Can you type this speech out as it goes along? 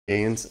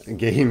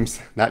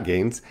Not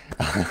Gaines.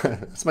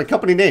 That's my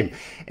company name.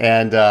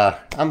 And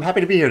I'm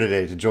happy to be here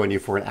today to join you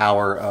for an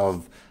hour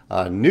of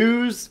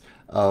news,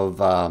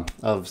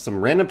 of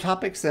some random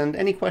topics, and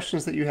any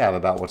questions that you have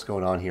about what's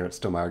going on here at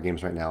Stonemaier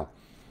Games right now.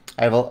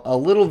 I have a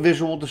little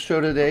visual to show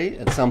today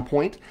at some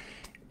point,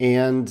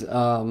 and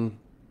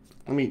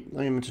let me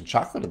mention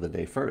chocolate of the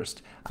day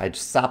first. I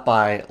just stopped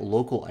by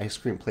local ice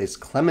cream place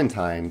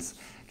Clementine's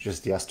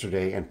just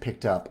yesterday and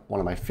picked up one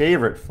of my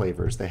favorite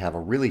flavors. They have a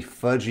really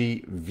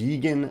fudgy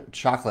vegan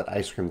chocolate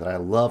ice cream that I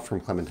love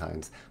from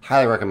Clementine's.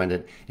 Highly recommend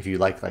it if you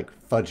like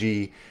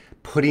fudgy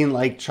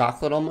pudding-like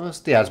chocolate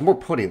almost. Yeah, it's more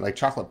pudding, like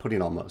chocolate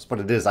pudding almost, but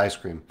it is ice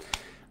cream.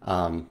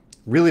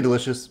 Really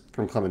delicious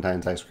from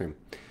Clementine's ice cream.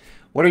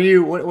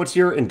 What's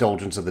your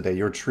indulgence of the day,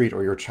 your treat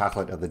or your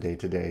chocolate of the day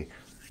today?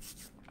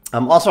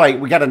 Also,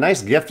 we got a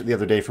nice gift the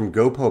other day from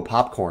GoPo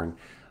Popcorn.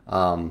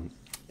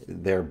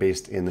 They're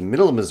based in the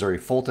middle of Missouri,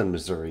 Fulton,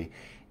 Missouri.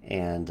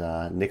 And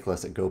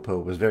Nicholas at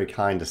GoPo was very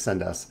kind to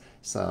send us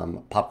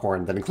some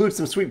popcorn that includes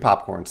some sweet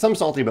popcorn. Some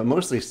salty, but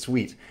mostly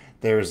sweet.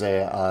 There's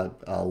a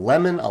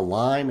lemon, a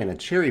lime, and a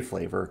cherry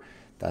flavor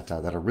that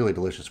are really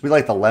delicious. We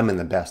like the lemon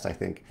the best, I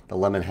think. The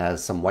lemon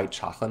has some white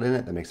chocolate in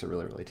it that makes it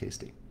really, really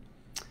tasty.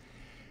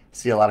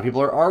 See, a lot of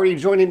people are already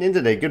joining in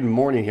today. Good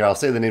morning here. I'll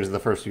say the names of the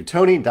first few.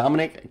 Tony,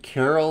 Dominic,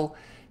 Carol,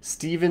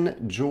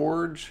 Stephen,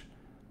 George.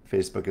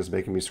 Facebook is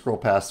making me scroll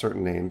past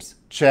certain names.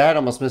 Chad,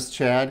 almost missed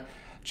Chad.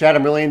 Chad,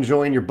 I'm really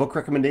enjoying your book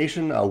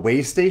recommendation,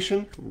 Way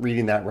Station.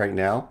 Reading that right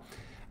now.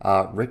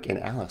 Rick and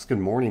Alex, good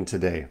morning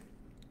today.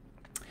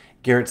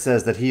 Garrett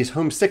says that he's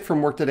homesick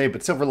from work today,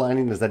 but silver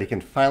lining is that he can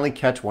finally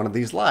catch one of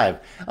these live.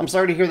 I'm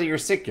sorry to hear that you're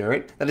sick,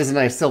 Garrett. That is a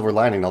nice silver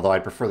lining, although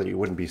I'd prefer that you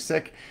wouldn't be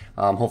sick.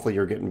 Hopefully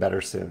you're getting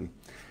better soon.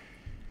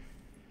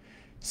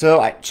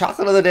 So,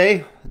 chocolate of the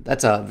day,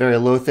 that's a very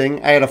low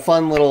thing. I had a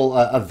fun little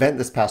event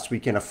this past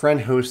weekend. A friend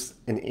hosts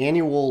an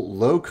annual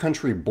Low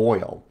Country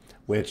Boil,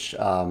 which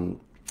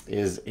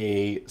is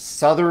a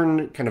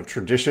southern kind of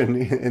tradition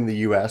in the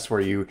U.S. where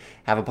you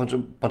have a bunch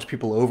of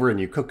people over and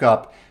you cook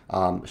up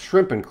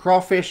shrimp and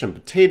crawfish and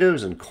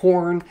potatoes and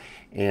corn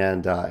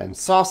and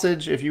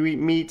sausage if you eat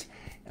meat.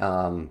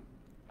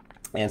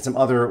 And some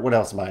other, what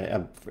else am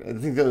I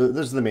think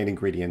those are the main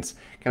ingredients,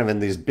 kind of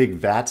in these big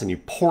vats, and you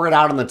pour it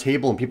out on the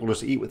table and people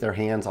just eat with their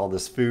hands all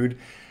this food.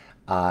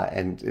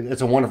 And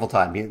it's a wonderful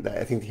time.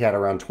 I think he had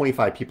around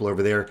 25 people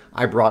over there.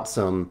 I brought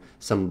some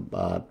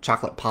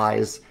chocolate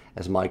pies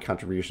as my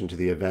contribution to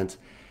the event.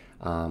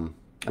 And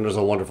it was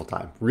a wonderful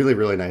time. Really,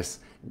 really nice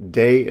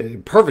day.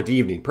 Perfect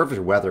evening,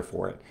 perfect weather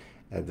for it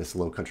at this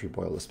Low Country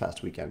Boil this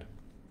past weekend.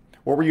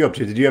 What were you up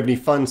to? Did you have any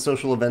fun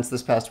social events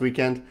this past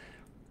weekend?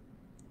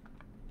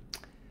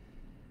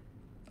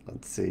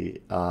 Let's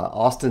see.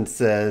 Austin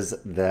says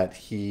that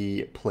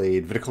he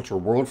played Viticulture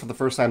World for the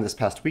first time this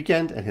past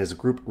weekend, and his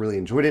group really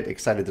enjoyed it.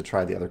 Excited to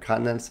try the other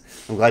continents.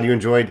 I'm glad you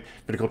enjoyed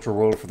Viticulture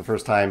World for the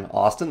first time,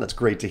 Austin. That's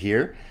great to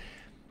hear.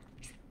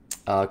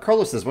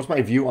 Carlos says, what's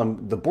my view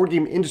on the board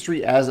game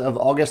industry as of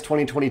August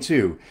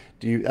 2022?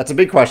 That's a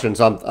big question,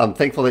 so I'm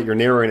thankful that you're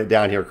narrowing it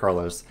down here,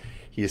 Carlos.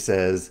 He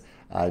says,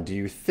 do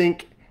you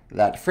think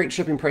that freight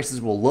shipping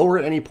prices will lower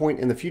at any point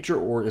in the future,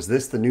 or is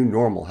this the new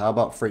normal? How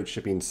about freight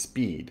shipping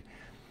speed?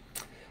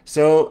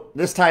 So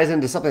this ties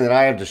into something that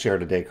I have to share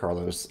today,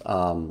 Carlos.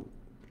 So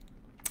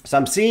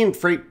I'm seeing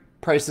freight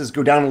prices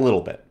go down a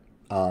little bit,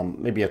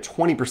 maybe a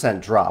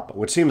 20% drop,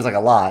 which seems like a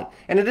lot,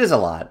 and it is a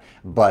lot,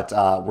 but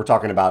we're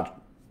talking about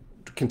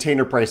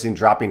container pricing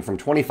dropping from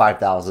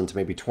 25,000 to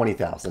maybe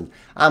 20,000.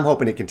 I'm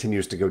hoping it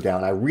continues to go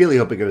down. I really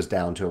hope it goes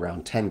down to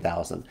around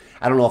 10,000.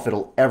 I don't know if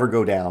it'll ever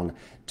go down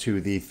to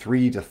the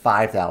 3,000 to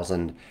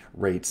 5,000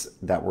 rates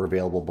that were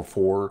available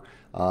before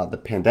the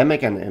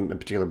pandemic, and in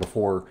particular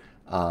before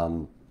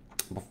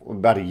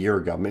about a year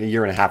ago, maybe a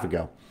year and a half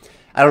ago.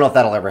 I don't know if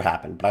that'll ever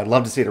happen, but I'd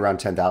love to see it around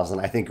 10,000.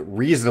 I think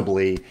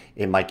reasonably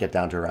it might get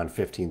down to around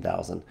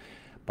 15,000,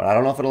 but I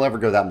don't know if it'll ever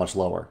go that much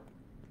lower.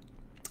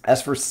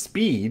 As for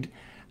speed,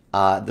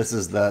 this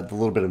is the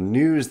little bit of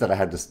news that I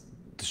had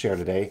to share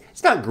today.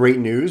 It's not great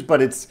news, but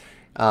it's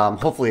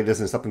hopefully it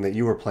isn't something that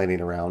you were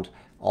planning around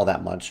all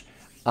that much.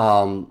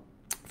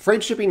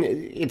 Freight shipping,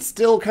 it's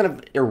still kind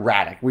of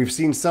erratic. We've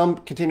seen some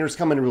containers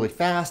come in really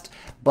fast,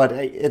 but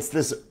it's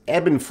this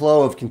ebb and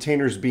flow of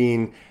containers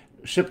being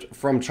shipped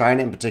from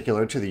China in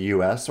particular to the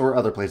US or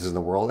other places in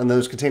the world, and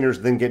those containers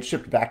then get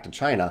shipped back to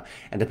China.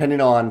 And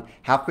depending on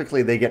how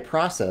quickly they get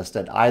processed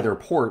at either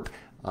port,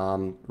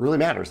 really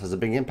matters, has a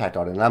big impact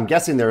on it. And I'm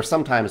guessing there are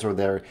some times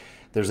where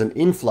there's an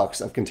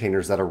influx of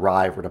containers that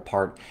arrive or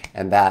depart,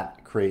 and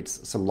that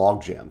creates some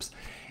log jams.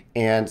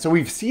 And so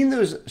we've seen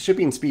those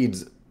shipping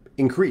speeds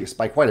increase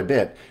by quite a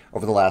bit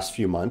over the last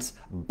few months,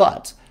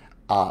 but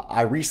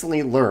I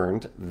recently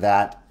learned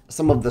that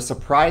some of the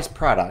surprise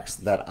products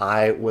that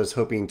I was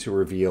hoping to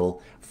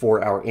reveal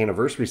for our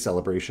anniversary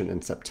celebration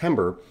in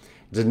September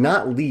did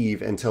not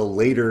leave until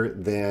later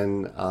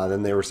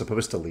than they were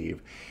supposed to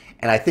leave.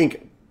 And I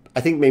think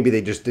maybe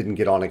they just didn't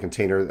get on a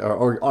container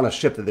or on a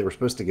ship that they were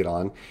supposed to get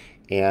on,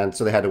 and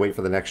so they had to wait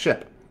for the next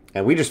ship.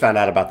 And we just found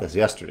out about this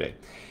yesterday.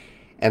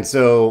 And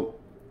so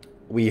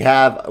we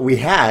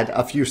had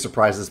a few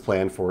surprises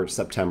planned for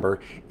September,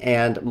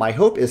 and my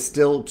hope is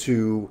still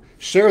to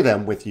share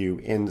them with you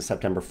in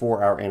September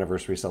for our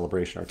anniversary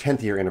celebration, our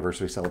 10th year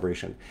anniversary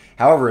celebration.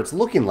 However, it's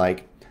looking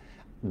like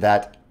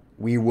that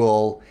we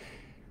will,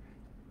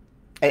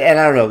 and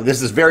I don't know,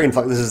 this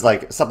is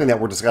like something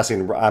that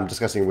I'm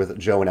discussing with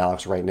Joe and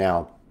Alex right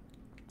now.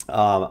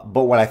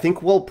 But what I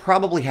think will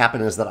probably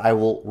happen is that I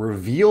will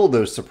reveal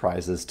those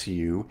surprises to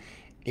you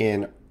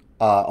on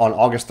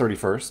August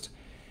 31st,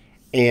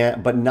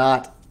 but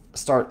not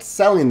start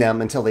selling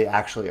them until they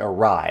actually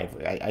arrive.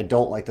 I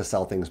don't like to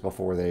sell things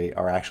before they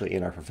are actually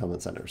in our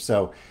fulfillment center.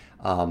 So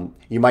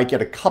you might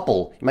get two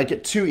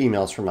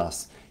emails from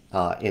us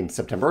in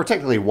September, or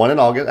technically one in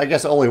August. I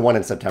guess only one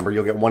in September.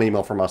 You'll get one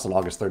email from us on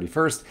August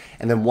 31st,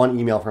 and then one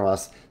email from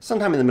us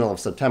sometime in the middle of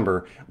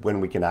September when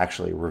we can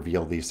actually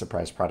reveal these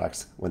surprise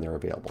products when they're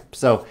available.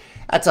 So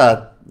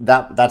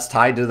that's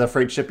tied to the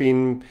freight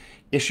shipping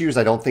issues.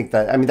 I don't think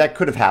that, I mean, that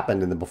could have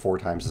happened in the before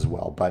times as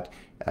well, but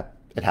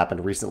it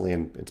happened recently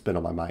and it's been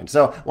on my mind.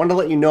 So I wanted to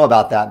let you know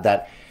about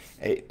that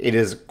it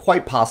is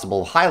quite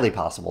possible, highly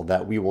possible,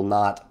 that we will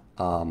not,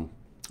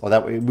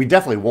 that we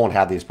definitely won't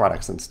have these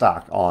products in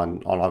stock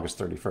on August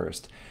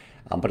 31st,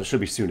 but it should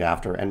be soon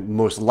after. And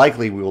most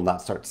likely we will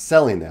not start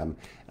selling them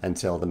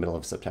until the middle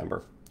of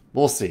September.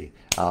 We'll see.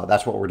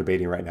 That's what we're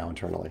debating right now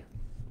internally.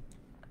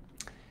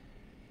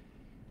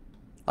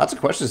 Lots of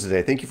questions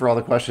today. Thank you for all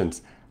the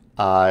questions.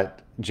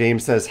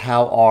 James says,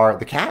 how are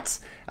the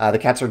cats? The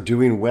cats are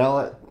doing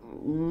well.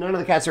 None of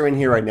the cats are in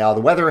here right now.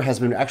 The weather has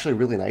been actually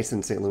really nice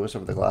in St. Louis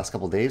over the last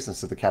couple of days, and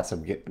so the cats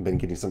have been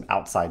getting some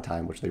outside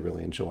time, which they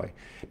really enjoy.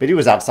 Biddy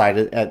was outside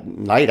at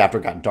night after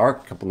it got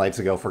dark a couple nights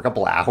ago for a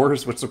couple of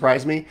hours, which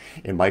surprised me.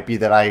 It might be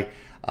that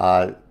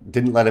I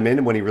didn't let him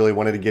in when he really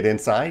wanted to get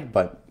inside,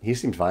 but he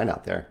seemed fine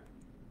out there.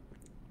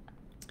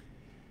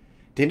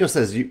 Daniel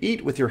says, you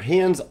eat with your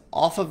hands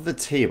off of the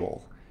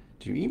table.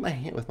 Do you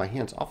eat with my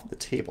hands off of the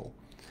table?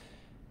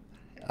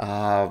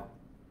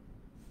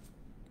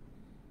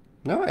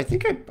 No, I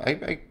think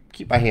I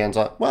keep my hands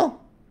on.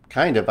 Well,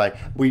 kind of.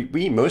 We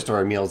eat most of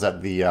our meals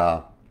at the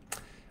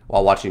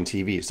while watching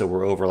TV, so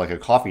we're over like a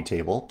coffee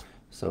table.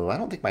 So I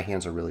don't think my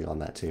hands are really on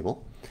that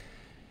table.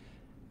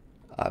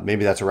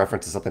 Maybe that's a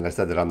reference to something I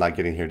said that I'm not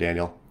getting here,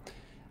 Daniel.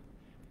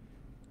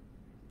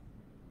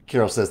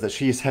 Carol says that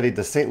she's headed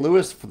to St.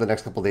 Louis for the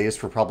next couple of days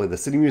for probably the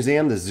City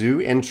Museum, the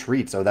zoo, and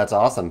treats. Oh, that's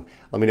awesome.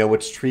 Let me know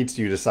which treats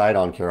you decide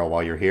on, Carol,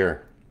 while you're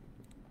here.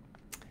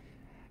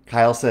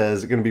 Kyle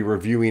says, going to be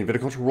reviewing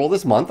Viticulture World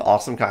this month.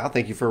 Awesome, Kyle.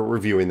 Thank you for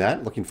reviewing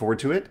that. Looking forward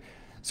to it.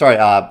 Sorry,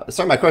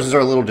 my questions are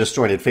a little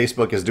disjointed.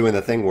 Facebook is doing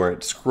the thing where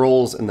it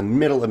scrolls in the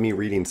middle of me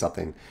reading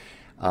something.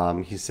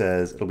 He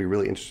says, it'll be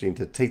really interesting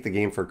to take the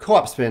game for a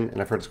co-op spin, and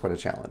I've heard it's quite a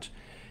challenge.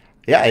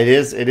 Yeah, it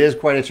is. It is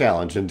quite a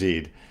challenge,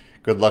 indeed.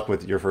 Good luck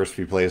with your first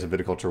few plays of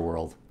Viticulture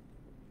World.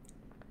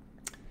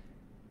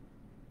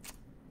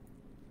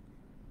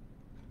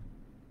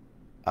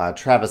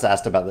 Travis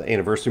asked about the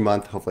anniversary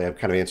month. Hopefully I've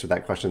kind of answered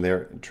that question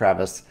there,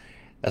 Travis,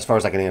 as far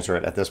as I can answer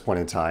it at this point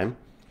in time.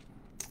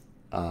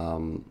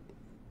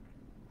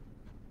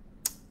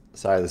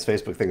 Sorry, this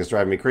Facebook thing is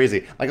driving me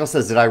crazy. Michael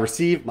says, did I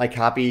receive my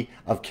copy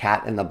of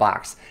Cat in the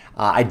Box?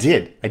 I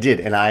did,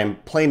 and I'm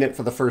playing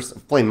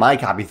my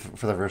copy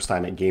for the first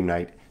time at game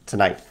night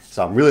tonight.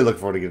 So I'm really looking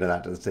forward to getting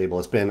that to the table.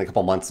 It's been a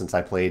couple months since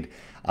I played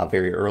a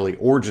very early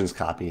Origins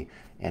copy,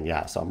 and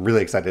yeah, so I'm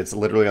really excited. It's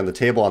literally on the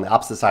table on the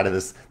opposite side of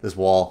this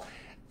wall,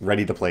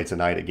 ready to play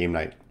tonight at game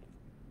night.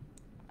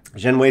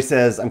 Genway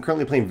says, I'm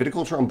currently playing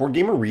Viticulture on Board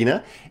Game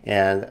Arena,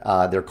 and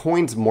their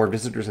coins, more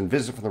visitors and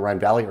visitors from the Rhine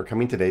Valley are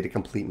coming today to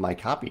complete my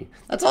copy.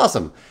 That's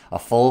awesome. A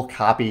full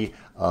copy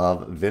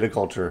of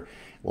Viticulture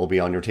will be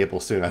on your table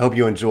soon. I hope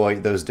you enjoy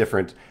those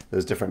different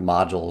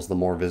modules, the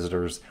more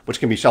visitors, which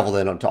can be shuffled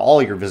in to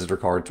all your visitor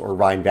cards, or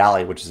Rhine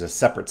Valley, which is a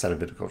separate set of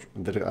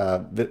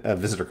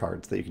visitor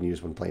cards that you can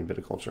use when playing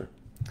Viticulture.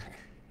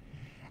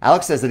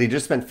 Alex says that he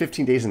just spent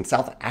 15 days in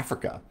South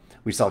Africa.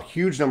 We saw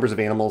huge numbers of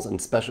animals and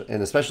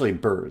especially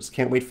birds.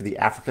 Can't wait for the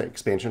Africa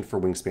expansion for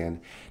Wingspan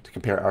to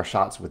compare our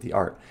shots with the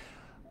art.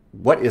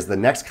 What is the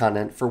next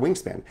continent for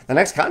Wingspan? The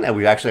next continent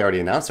we actually already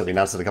announced it. We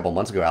announced it a couple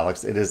months ago,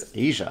 Alex. It is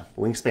Asia.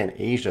 Wingspan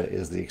Asia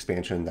is the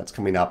expansion that's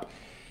coming up.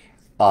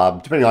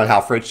 Depending on how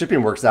freight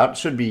shipping works out, it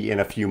should be in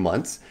a few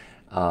months.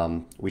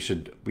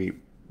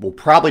 We'll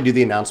probably do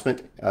the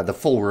announcement, the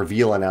full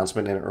reveal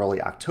announcement in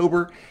early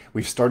October.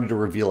 We've started to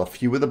reveal a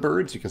few of the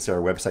birds. You can see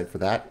our website for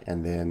that.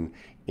 And then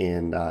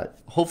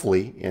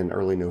hopefully in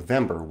early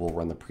November, we'll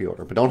run the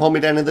pre-order. But don't hold me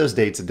down to those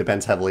dates. It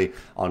depends heavily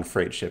on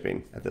freight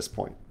shipping at this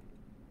point.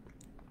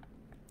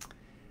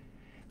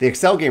 The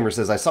Excel Gamer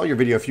says, I saw your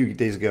video a few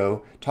days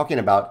ago talking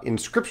about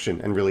Inscription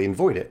and really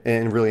enjoyed it.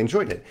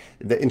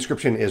 The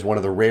Inscription is one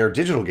of the rare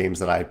digital games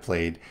that I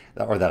played,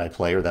 or that I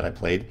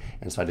played,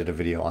 and so I did a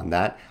video on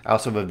that. I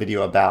also have a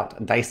video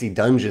about Dicey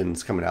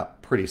Dungeons coming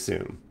out pretty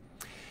soon.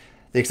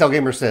 The Excel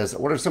Gamer says,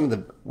 what are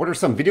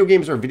some video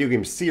games or video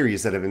game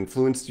series that have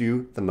influenced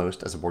you the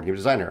most as a board game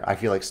designer? I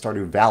feel like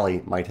Stardew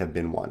Valley might have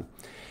been one.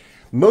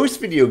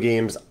 Most video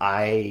games,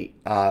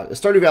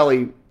 Stardew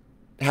Valley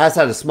has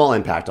had a small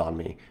impact on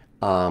me.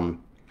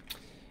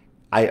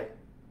 I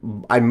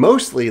I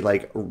mostly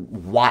like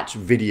watch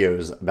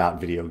videos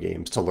about video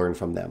games to learn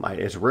from them.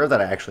 It's rare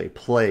that I actually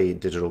play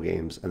digital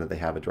games and that they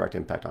have a direct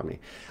impact on me.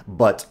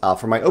 But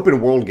for my open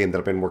world game that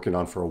I've been working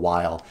on for a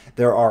while,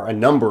 there are a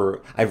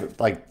number.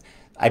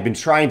 I've been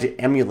trying to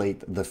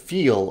emulate the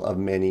feel of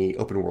many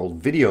open world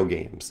video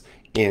games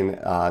in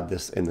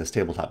this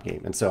tabletop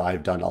game, and so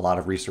I've done a lot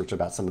of research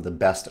about some of the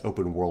best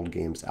open world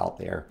games out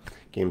there.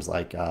 Games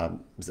like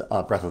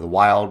Breath of the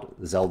Wild,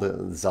 the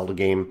Zelda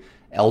game,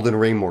 Elden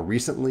Ring more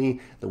recently,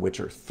 The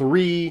Witcher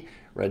 3,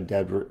 Red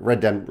Dead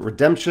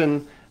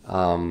Redemption,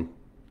 and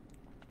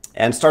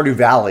Stardew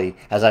Valley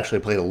has actually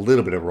played a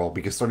little bit of a role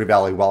because Stardew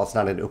Valley, while it's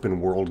not an open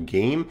world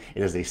game,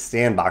 it is a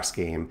sandbox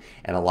game,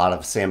 and a lot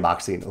of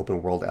sandboxing and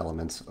open world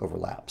elements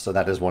overlap. So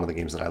that is one of the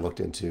games that I looked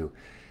into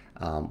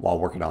while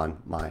working on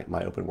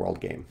my open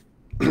world game.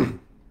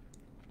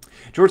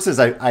 George says,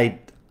 I've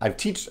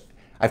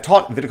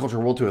taught Viticulture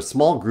World to a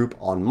small group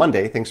on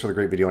Monday. Thanks for the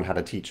great video on how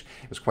to teach.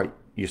 It was quite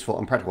useful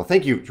and practical.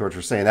 Thank you, George,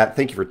 for saying that.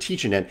 Thank you for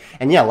teaching it.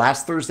 And yeah,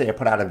 last Thursday I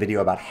put out a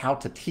video about how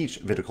to teach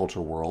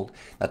Viticulture World.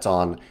 That's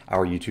on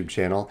our YouTube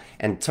channel.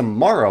 And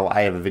tomorrow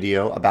I have a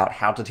video about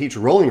how to teach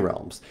Rolling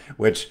Realms,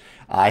 which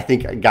I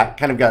think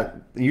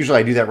usually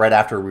I do that right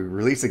after we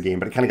release a game,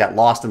 but it kind of got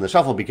lost in the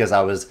shuffle because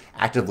I was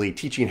actively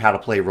teaching how to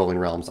play Rolling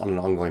Realms on an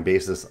ongoing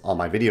basis on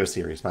my video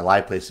series, my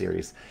live play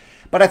series.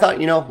 But I thought,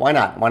 why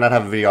not? Why not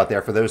have a video out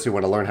there for those who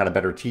want to learn how to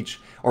better teach,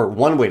 or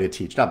one way to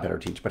teach, not better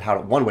teach,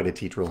 but one way to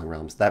teach Rolling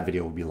Realms. That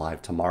video will be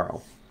live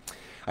tomorrow.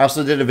 I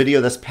also did a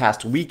video this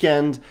past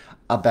weekend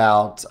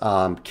about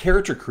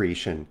character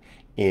creation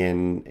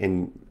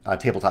in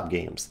tabletop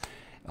games.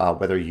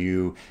 Whether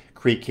you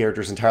create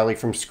characters entirely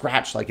from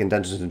scratch, like in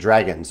Dungeons &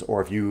 Dragons,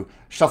 or if you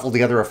shuffle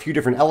together a few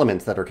different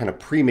elements that are kind of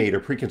pre-made or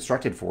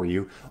pre-constructed for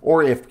you,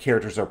 or if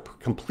characters are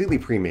completely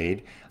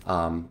pre-made,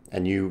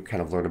 and you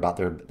kind of learn about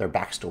their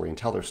backstory and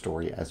tell their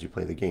story as you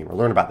play the game, or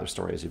learn about their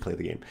story as you play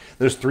the game.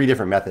 There's 3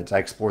 different methods. I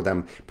explored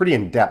them pretty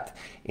in depth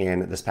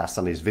in this past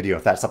Sunday's video,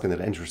 if that's something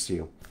that interests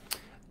you.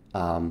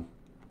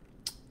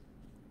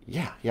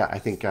 Yeah, I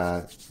think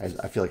I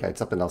feel like I had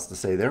something else to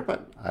say there,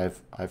 but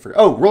I forgot.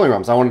 Oh, Rolling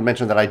Realms. I wanted to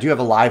mention that I do have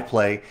a live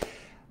play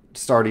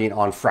starting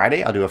on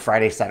Friday. I'll do a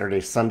Friday,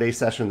 Saturday, Sunday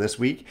session this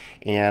week,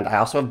 and I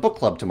also have book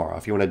club tomorrow.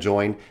 If you want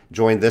to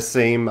join this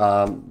same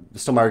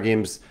Stonemaier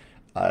Games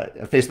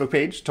Facebook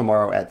page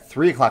tomorrow at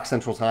 3 o'clock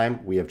Central Time.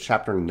 We have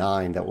Chapter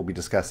 9 that we'll be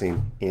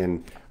discussing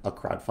in a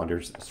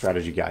crowdfunder's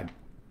strategy guide.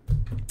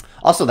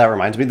 Also, that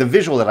reminds me, the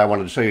visual that I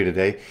wanted to show you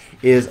today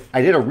is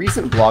I did a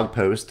recent blog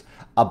post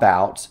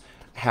about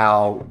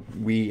how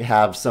we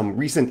have some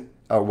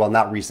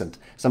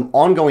some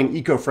ongoing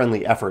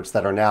eco-friendly efforts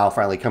that are now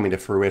finally coming to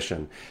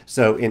fruition.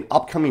 So in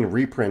upcoming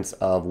reprints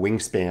of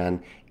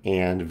Wingspan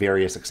and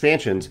various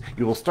expansions,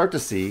 you will start to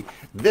see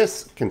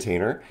this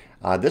container,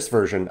 this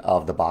version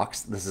of the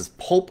box. This is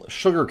pulp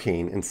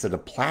sugarcane instead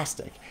of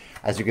plastic.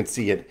 As you can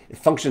see, it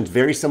functions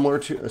very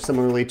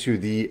similarly to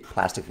the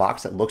plastic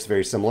box. It looks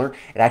very similar.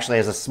 It actually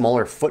has a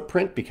smaller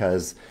footprint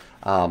because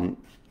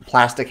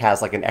plastic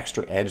has like an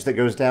extra edge that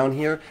goes down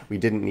here. We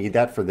didn't need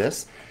that for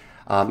this.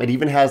 It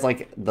even has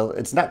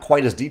it's not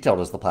quite as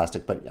detailed as the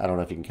plastic, but I don't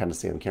know if you can kind of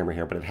see on camera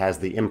here, but it has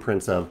the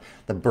imprints of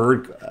the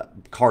bird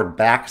card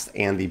backs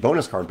and the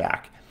bonus card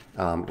back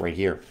right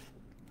here.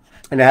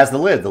 And it has the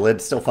lid. The lid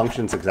still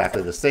functions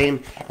exactly the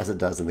same as it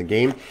does in the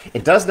game.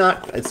 It does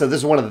not, so this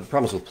is one of the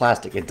problems with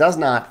plastic. It does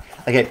not,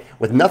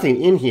 with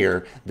nothing in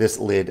here, this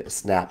lid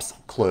snaps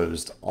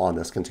closed on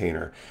this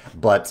container.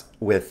 But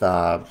with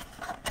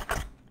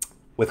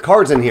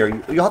cards in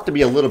here, you'll have to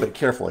be a little bit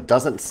careful. It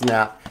doesn't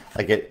snap.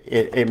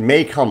 It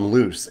may come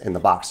loose in the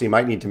box, so you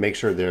might need to make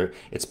sure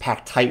it's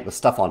packed tight with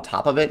stuff on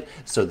top of it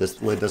so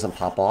this lid doesn't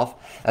pop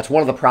off. That's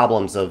one of the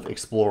problems of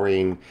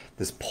exploring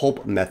this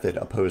pulp method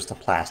opposed to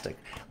plastic.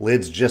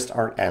 Lids just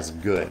aren't as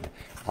good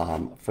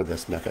for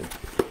this method.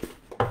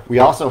 We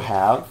also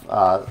have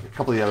a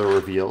couple of the other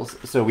reveals.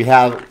 So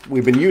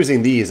we've been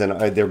using these, and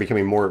they're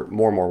becoming more and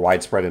more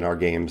widespread in our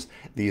games.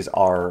 These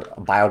are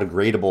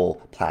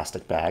biodegradable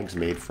plastic bags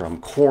made from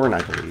corn,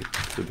 I believe.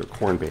 So they're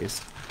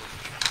corn-based.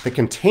 The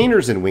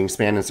containers in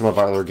Wingspan and some of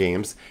our other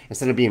games,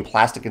 instead of being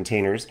plastic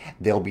containers,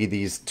 they'll be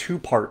these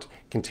 2-part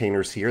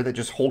containers here that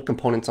just hold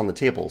components on the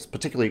tables,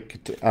 particularly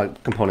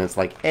components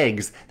like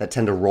eggs that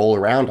tend to roll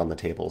around on the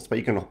tables, but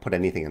you can put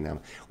anything in them.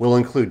 We'll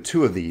include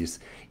 2 of these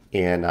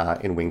in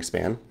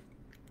Wingspan.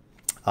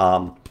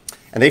 And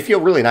they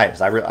feel really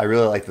nice. I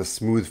really like the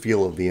smooth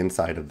feel of the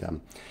inside of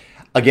them.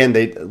 Again,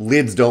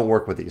 lids don't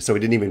work with these, so we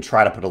didn't even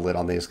try to put a lid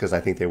on these because I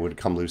think they would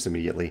come loose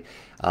immediately.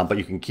 But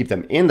you can keep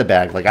them in the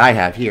bag like I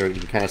have here. You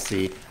can kind of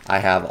see I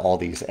have all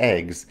these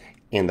eggs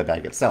in the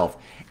bag itself.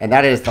 And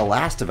that is the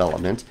last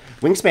development.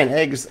 Wingspan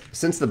eggs,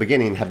 since the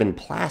beginning, have been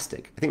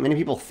plastic. I think many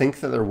people think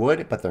that they're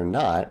wood, but they're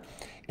not.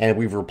 And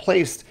we've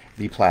replaced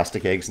the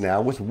plastic eggs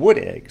now with wood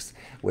eggs,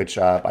 which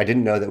I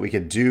didn't know that we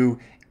could do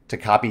to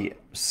copy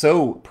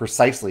so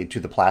precisely to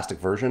the plastic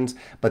versions.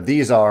 But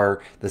these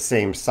are the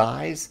same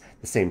size,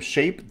 the same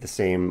shape, the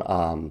same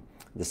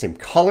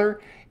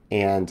color,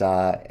 and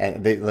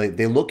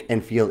they look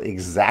and feel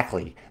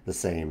exactly the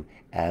same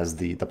as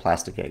the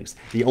plastic eggs.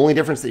 The only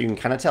difference that you can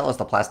kind of tell is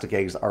the plastic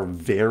eggs are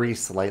very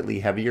slightly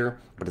heavier,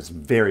 but it's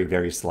very,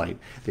 very slight.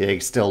 The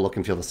eggs still look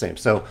and feel the same.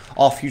 So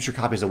all future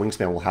copies of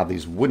Wingspan will have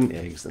these wooden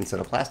eggs instead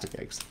of plastic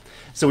eggs.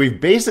 So we've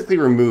basically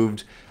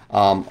removed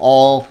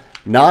all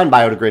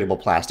non-biodegradable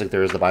plastic.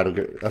 There is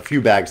a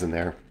few bags in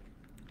there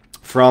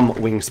from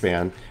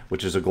Wingspan,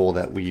 which is a goal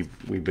that we've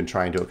been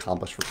trying to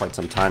accomplish for quite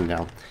some time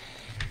now.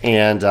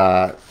 And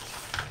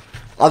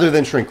other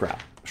than shrink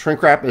wrap.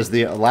 Shrink wrap is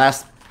the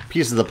last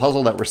piece of the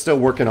puzzle that we're still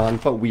working on,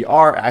 but we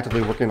are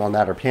actively working on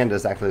that. Our Panda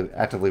is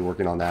actively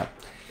working on that.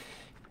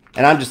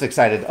 And I'm just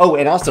excited. Oh,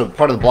 and also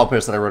part of the blog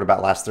post that I wrote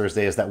about last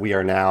Thursday is that we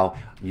are now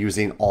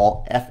using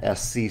all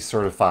FSC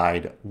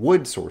certified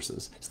wood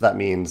sources. So that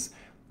means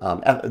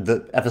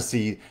the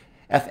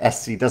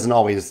FSC doesn't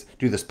always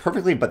do this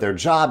perfectly, but their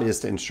job is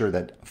to ensure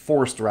that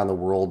forests around the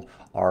world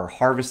are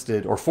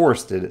harvested or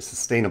forested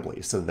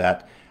sustainably, so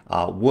that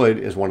wood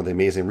is one of the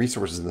amazing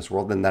resources in this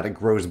world, and that it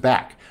grows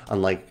back,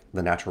 unlike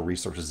the natural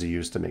resources you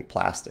use to make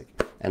plastic.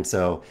 And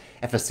so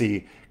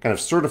FSC kind of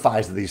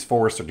certifies that these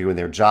forests are doing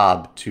their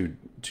job to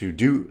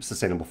do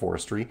sustainable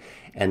forestry.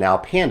 And now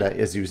Panda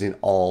is using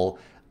all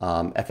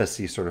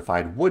FSC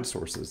certified wood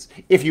sources.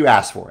 If you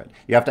ask for it,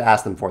 you have to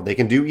ask them for it. They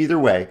can do either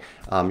way.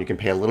 You can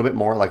pay a little bit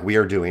more, like we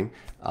are doing,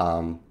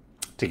 to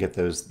get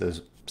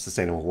those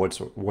sustainable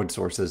wood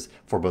sources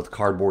for both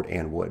cardboard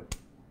and wood.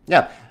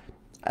 Yeah.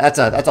 That's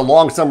a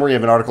long summary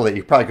of an article that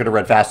you probably could have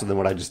read faster than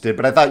what I just did,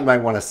 but I thought you might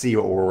want to see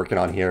what we're working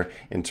on here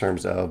in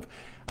terms of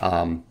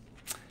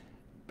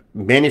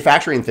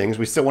manufacturing things.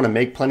 We still want to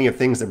make plenty of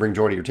things that bring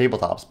joy to your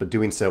tabletops, but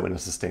doing so in a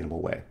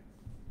sustainable way.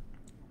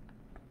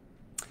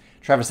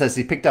 Travis says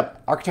he picked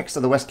up Architects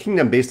of the West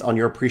Kingdom based on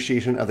your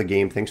appreciation of the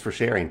game. Thanks for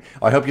sharing.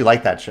 Oh, I hope you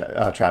like that,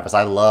 Travis.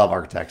 I love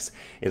Architects.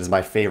 It is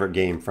my favorite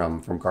game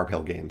from Garp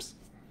Hill Games.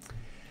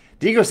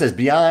 Diego says,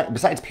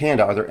 besides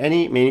Panda, are there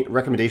any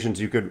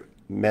recommendations you could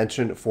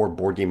mention for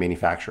board game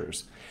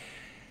manufacturers?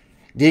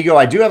 Diego,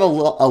 I do have a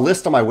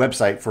list on my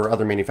website for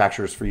other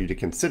manufacturers for you to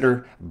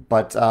consider,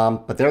 but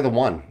they're the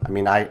one. I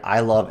mean, I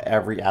love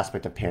every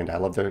aspect of Panda. I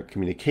love their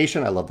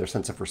communication. I love their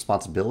sense of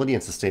responsibility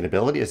and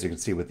sustainability, as you can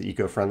see with the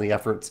eco-friendly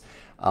efforts.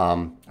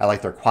 I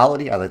like their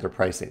quality. I like their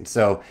pricing.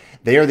 So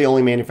they are the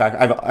only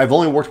manufacturer. I've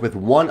only worked with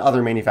one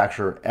other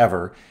manufacturer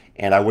ever,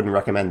 and I wouldn't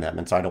recommend them,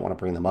 and so I don't want to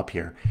bring them up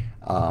here.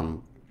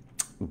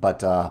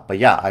 But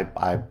yeah,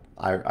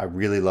 I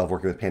really love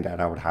working with Panda,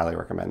 and I would highly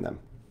recommend them.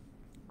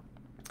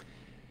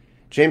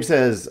 James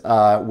says,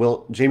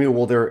 Jamey,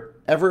 will there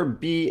ever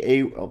be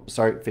a, oh,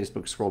 sorry,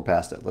 Facebook scrolled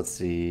past it. Let's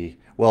see.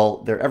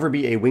 Will there ever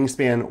be a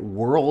Wingspan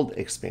World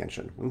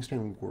expansion?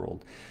 Wingspan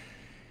World.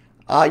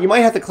 You might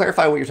have to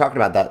clarify what you're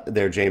talking about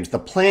there, James. The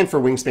plan for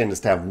Wingspan is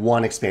to have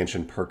one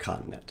expansion per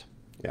continent.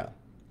 Yeah.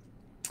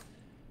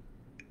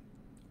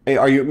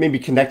 Are you maybe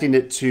connecting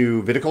it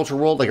to Viticulture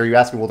World? Like, are you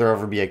asking, will there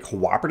ever be a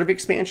cooperative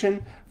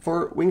expansion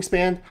for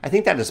Wingspan? I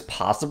think that is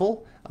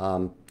possible.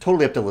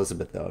 Totally up to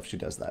Elizabeth, though, if she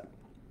does that.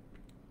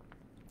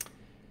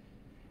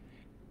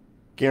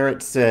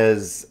 Garrett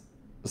says,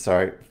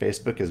 sorry,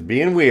 Facebook is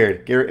being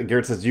weird.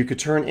 Garrett says, you could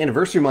turn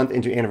anniversary month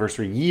into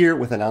anniversary year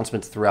with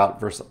announcements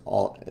throughout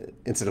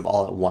instead of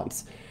all at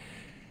once.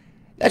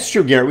 That's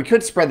true, Garrett. We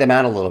could spread them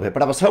out a little bit,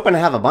 but I was hoping to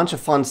have a bunch of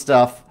fun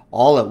stuff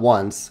all at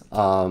once.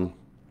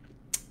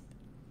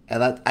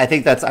 And I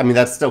think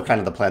that's still kind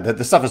of the plan.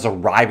 The stuff is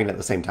arriving at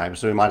the same time,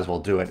 so we might as well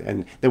do it.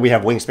 And then we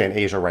have Wingspan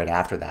Asia right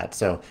after that,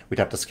 so we'd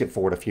have to skip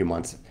forward a few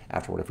months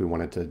afterward if we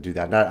wanted to do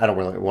that. And I don't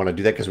really want to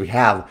do that because we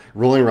have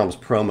Rolling Realms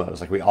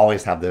promos. Like, we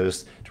always have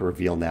those to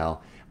reveal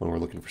now when we're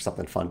looking for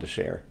something fun to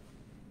share.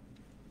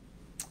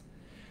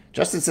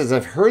 Justin says,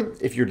 I've heard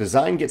if your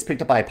design gets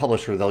picked up by a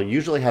publisher, they'll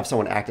usually have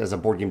someone act as a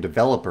board game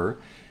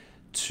developer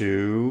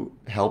to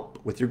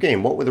help with your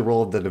game. What would the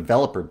role of the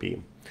developer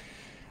be?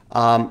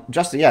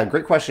 Justin, yeah,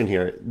 great question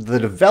here. The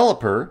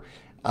developer,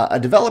 a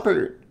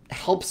developer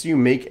helps you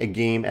make a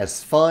game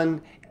as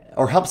fun,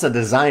 or helps a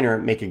designer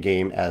make a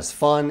game as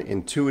fun,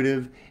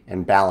 intuitive,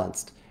 and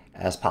balanced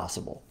as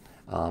possible.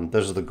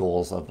 Those are the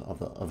goals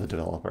of the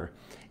developer.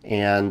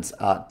 And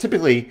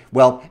typically,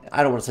 well,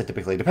 I don't want to say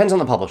typically, it depends on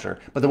the publisher,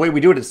 but the way we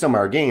do it at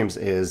Stonemaier Games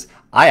is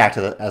I act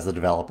as the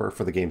developer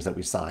for the games that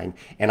we sign,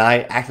 and I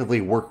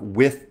actively work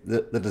with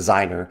the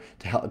designer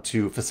to help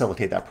to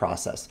facilitate that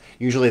process.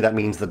 Usually that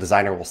means the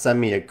designer will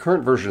send me a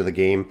current version of the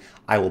game,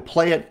 I will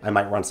play it, I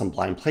might run some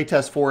blind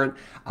playtests for it,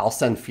 I'll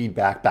send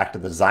feedback back to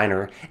the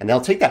designer, and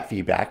they'll take that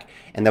feedback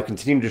and they'll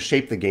continue to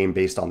shape the game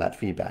based on that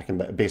feedback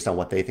and based on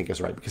what they think is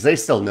right, because they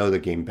still know the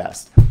game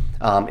best.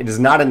 It is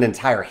not an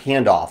entire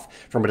handoff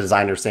from a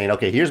designer saying,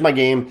 okay, here's my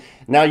game,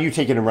 now you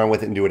take it and run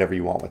with it and do whatever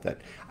you want with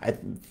it. I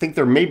think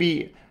there may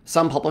be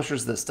some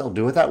publishers that still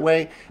do it that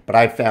way, but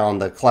I've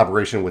found the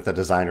collaboration with the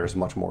designer is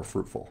much more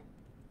fruitful.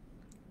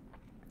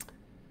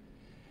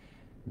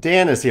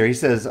 Dan is here. He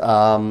says,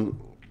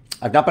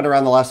 I've not been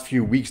around the last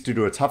few weeks due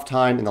to a tough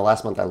time. In the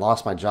last month, I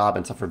lost my job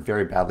and suffered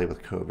very badly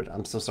with COVID.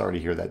 I'm so sorry to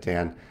hear that,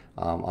 Dan,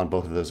 on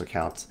both of those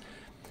accounts.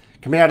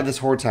 Coming out of this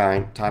horror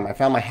time, I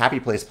found my happy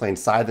place playing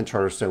Scythe and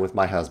Charterstone with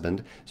my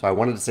husband. So I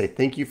wanted to say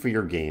thank you for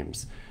your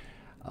games.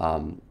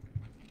 Sorry,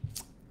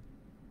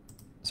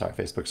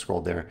 Facebook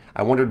scrolled there.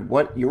 I wondered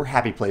what your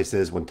happy place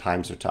is when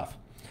times are tough.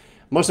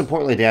 Most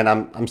importantly, Dan,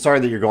 I'm sorry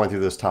that you're going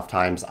through those tough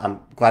times. I'm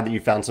glad that you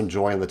found some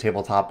joy on the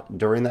tabletop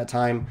during that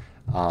time.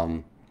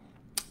 And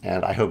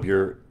I hope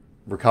your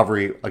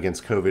recovery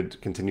against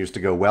COVID continues to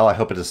go well. I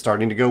hope it is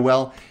starting to go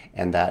well,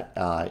 and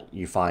that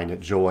you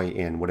find joy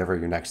in whatever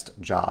your next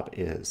job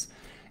is,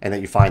 and that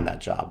you find that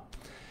job.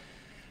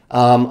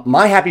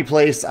 My happy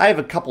place, I have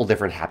a couple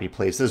different happy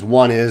places.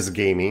 One is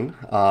gaming.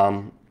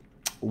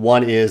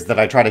 One is that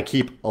I try to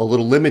keep a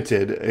little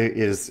limited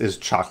is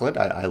chocolate.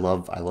 I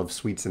love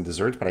sweets and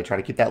desserts, but I try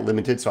to keep that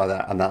limited so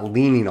that I'm not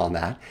leaning on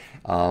that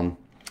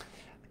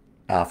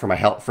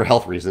for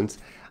health reasons.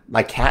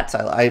 My cats,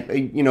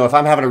 if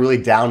I'm having a really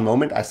down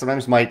moment, I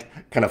sometimes might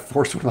kind of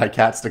force one of my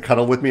cats to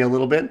cuddle with me a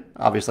little bit.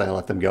 Obviously, I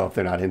let them go if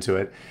they're not into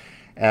it.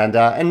 And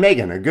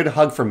Megan, a good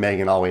hug from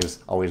Megan always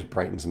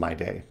brightens my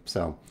day.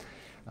 So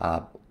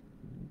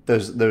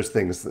those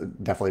things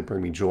definitely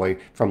bring me joy,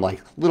 from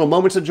like little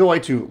moments of joy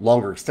to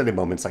longer extended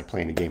moments like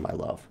playing a game I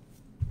love.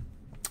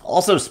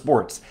 Also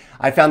sports.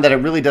 I found that it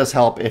really does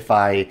help if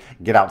I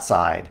get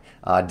outside.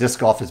 Disc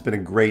golf has been a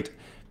great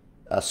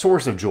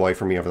source of joy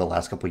for me over the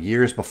last couple of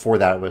years. Before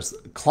that, it was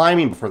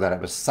climbing. Before that,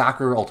 it was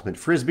soccer, ultimate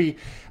frisbee.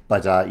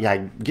 But yeah,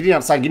 getting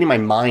outside, getting my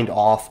mind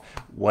off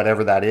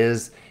whatever that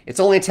is,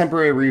 it's only a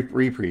temporary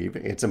reprieve.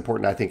 It's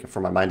important, I think,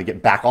 for my mind to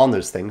get back on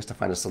those things, to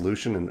find a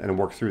solution and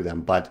work through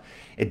them. But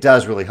it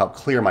does really help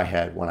clear my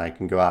head when I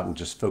can go out and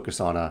just focus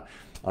on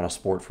a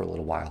sport for a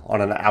little while, on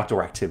an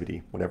outdoor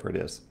activity, whatever it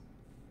is.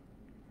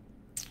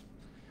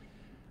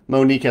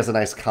 Monique has a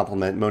nice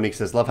compliment. Monique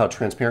says, love how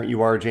transparent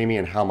you are, Jamey,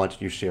 and how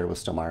much you share with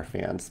Stonemaier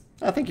fans.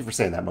 Thank you for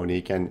saying that,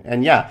 Monique.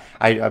 And yeah,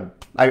 I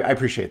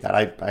appreciate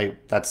that.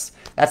 That's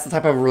the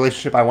type of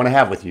relationship I want to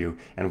have with you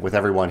and with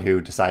everyone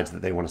who decides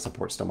that they want to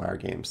support Stonemaier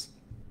games.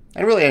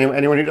 And really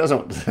anyone who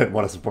doesn't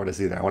want to support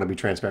us either. I want to be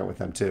transparent with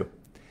them too.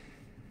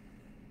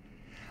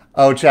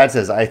 Oh, Chad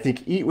says, I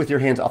think eat with your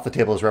hands off the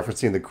table is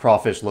referencing the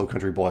crawfish low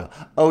country boil.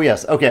 Oh,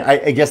 yes. Okay,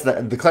 I guess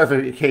the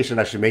clarification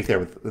I should make there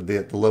with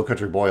the low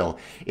country boil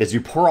is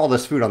you pour all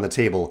this food on the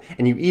table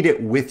and you eat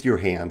it with your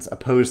hands,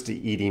 opposed to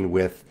eating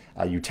with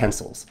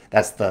utensils.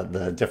 That's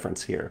the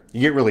difference here. You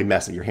get really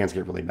messy. Your hands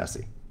get really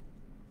messy.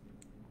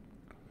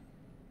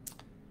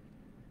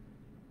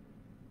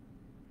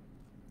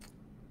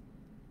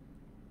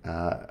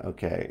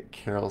 Okay,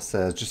 Carol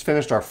says, just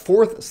finished our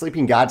 4th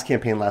Sleeping Gods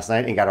campaign last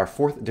night and got our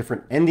 4th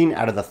different ending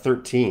out of the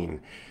 13.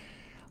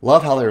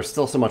 Love how there's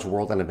still so much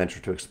world and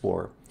adventure to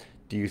explore.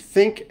 Do you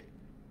think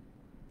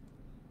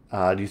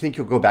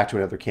you'll go back to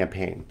another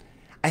campaign?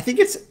 I think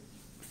it's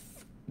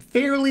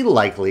fairly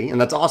likely,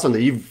 and that's awesome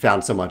that you've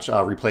found so much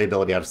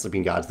replayability out of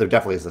Sleeping Gods. There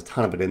definitely is a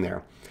ton of it in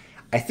there.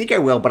 I think I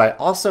will, but I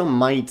also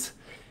might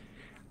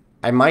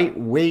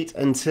wait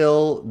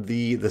until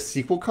the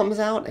sequel comes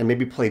out and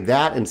maybe play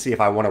that and see if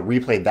I want to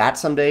replay that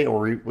someday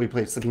or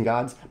replay Sleeping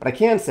Gods. But I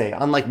can say,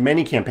 unlike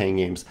many campaign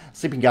games,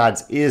 Sleeping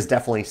Gods is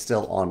definitely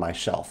still on my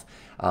shelf.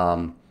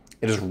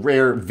 It is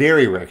rare,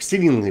 very rare,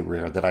 exceedingly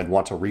rare that I'd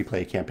want to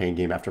replay a campaign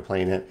game after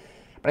playing it.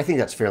 But I think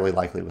that's fairly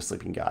likely with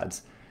Sleeping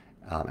Gods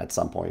at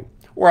some point.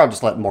 Or I'll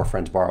just let more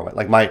friends borrow it.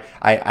 Like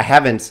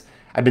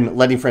I've been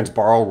letting friends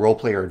borrow Role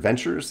Player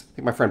Adventures. I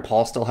think my friend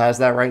Paul still has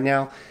that right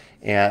now.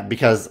 And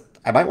because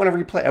I might want to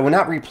replay. I will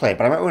not replay,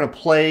 but I might want to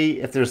play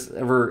if there's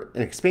ever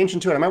an expansion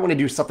to it. I might want to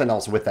do something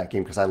else with that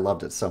game because I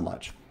loved it so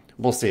much.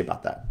 We'll see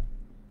about that.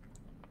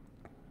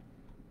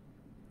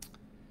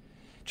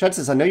 Chad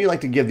says, I know you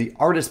like to give the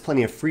artist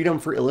plenty of freedom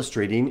for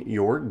illustrating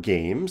your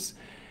games.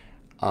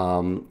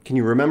 Can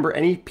you remember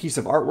any piece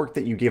of artwork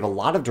that you gave a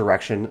lot of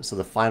direction so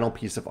the final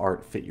piece of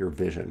art fit your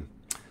vision?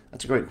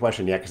 That's a great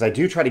question, yeah, because I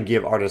do try to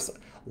give artists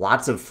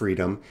lots of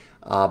freedom,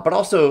 but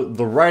also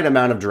the right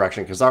amount of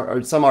direction,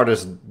 because some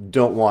artists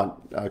don't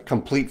want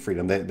complete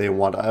freedom. They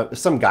want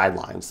some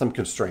guidelines, some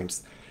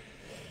constraints.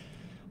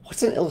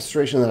 What's an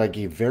illustration that I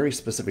gave very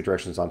specific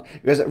directions on?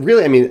 Because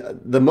really, I mean,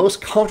 the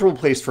most comfortable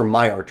place for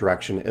my art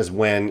direction is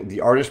when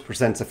the artist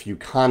presents a few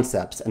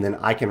concepts and then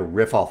I can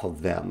riff off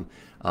of them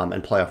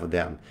and play off of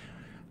them.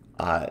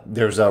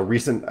 There's a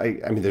recent,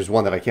 there's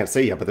one that I can't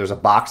say yet, but there's a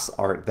box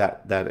art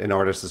that an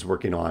artist is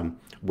working on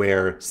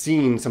where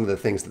seeing some of the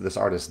things that this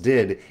artist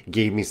did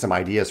gave me some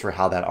ideas for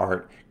how that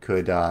art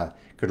could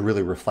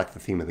really reflect the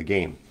theme of the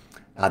game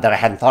that I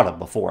hadn't thought of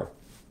before.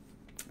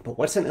 But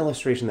what's an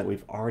illustration that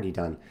we've already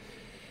done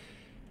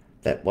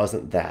that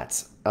wasn't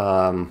that?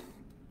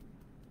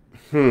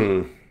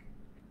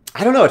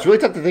 I don't know. It's really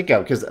tough to think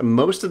of because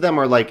most of them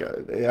are like,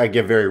 I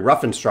give very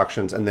rough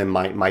instructions and then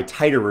my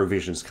tighter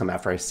revisions come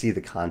after I see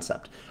the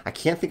concept. I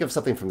can't think of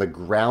something from the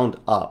ground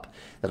up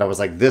that I was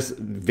like, this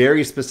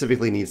very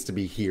specifically needs to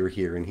be here,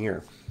 here, and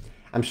here.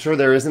 I'm sure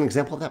there is an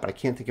example of that, but I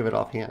can't think of it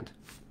offhand.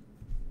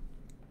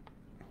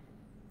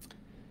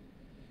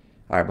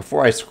 All right,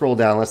 before I scroll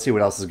down, let's see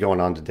what else is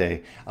going on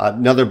today.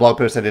 Another blog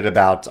post I did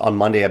on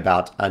Monday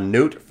about a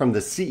note from the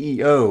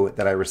CEO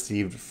that I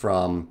received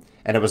from,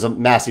 and it was a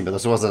mass email.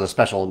 This wasn't a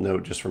special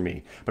note just for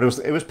me, but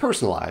it was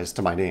personalized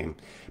to my name.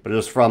 But it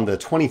was from the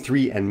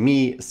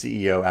 23andMe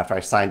CEO after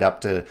I signed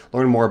up to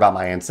learn more about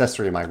my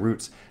ancestry and my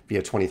roots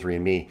via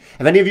 23andMe.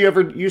 Have any of you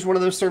ever used one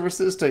of those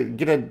services to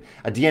get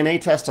a DNA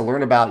test to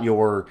learn about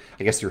your,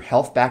 I guess, your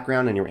health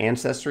background and your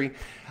ancestry?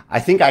 I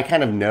think I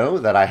kind of know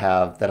that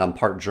I'm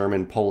part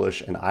German,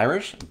 Polish, and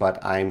Irish,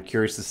 but I'm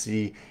curious to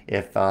see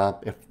if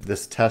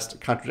this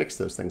test contradicts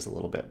those things a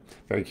little bit.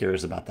 Very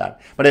curious about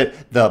that. But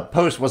the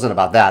post wasn't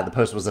about that. The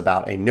post was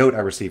about a note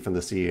I received from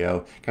the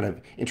CEO, kind of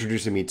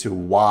introducing me to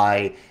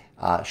why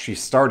she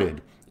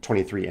started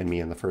 23andMe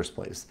in the first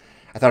place.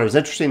 I thought it was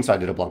interesting, so I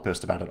did a blog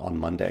post about it on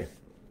Monday.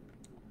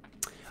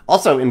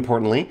 Also,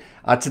 importantly,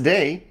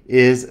 today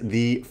is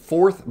the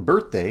 4th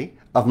birthday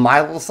of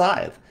My Little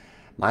Scythe.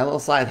 My Little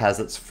Scythe has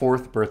its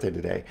 4th birthday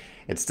today.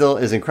 It still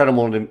is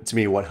incredible to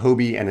me what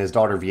Hobie and his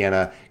daughter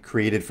Vienna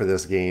created for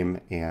this game,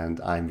 and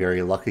I'm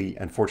very lucky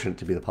and fortunate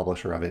to be the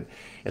publisher of it.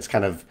 It's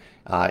kind of,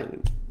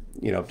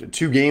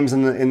 2 games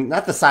in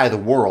not the Scythe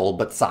world,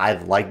 but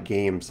Scythe-like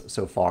games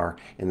so far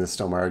in the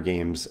Stonemaier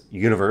Games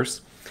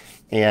universe.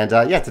 And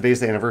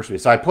today's the anniversary.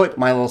 So I put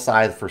My Little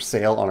Scythe for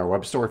sale on our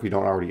web store if you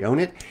don't already own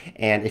it.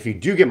 And if you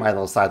do get My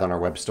Little Scythe on our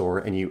web store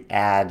and you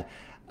add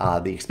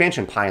the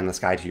expansion Pie in the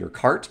Sky to your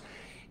cart,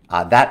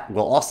 that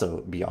will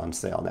also be on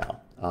sale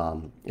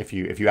now if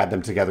you add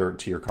them together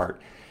to your cart.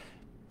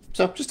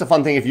 So just a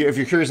fun thing. If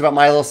you're curious about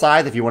My Little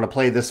Scythe, if you want to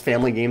play this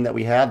family game that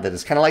we have that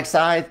is kind of like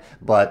Scythe,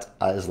 but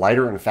is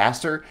lighter and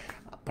faster,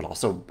 but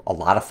also a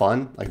lot of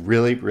fun. Like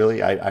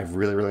really, I've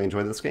really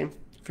enjoyed this game.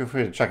 Feel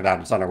free to check it out.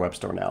 It's on our web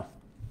store now.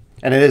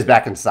 And it is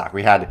back in stock.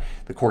 We had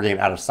the core game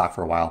out of stock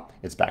for a while.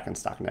 It's back in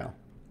stock now.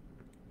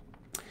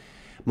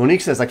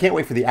 Monique says, I can't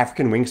wait for the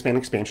African wingspan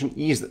expansion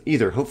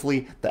either.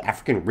 Hopefully the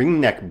African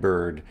ringneck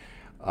bird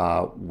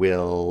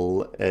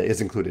is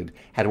included.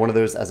 Had one of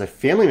those as a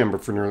family member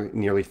for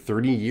nearly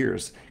 30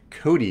 years.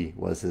 Cody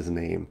was his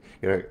name.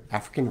 An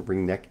African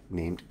ringneck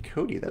named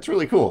Cody. That's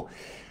really cool.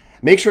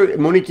 Make sure,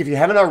 Monique, if you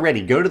haven't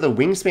already, go to the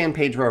Wingspan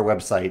page of our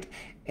website,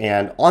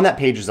 and on that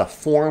page is a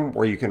form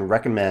where you can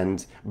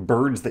recommend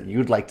birds that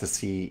you'd like to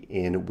see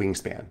in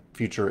Wingspan,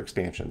 future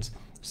expansions.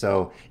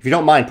 So if you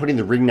don't mind putting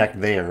the ringneck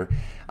there,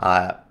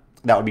 that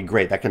would be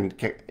great. That can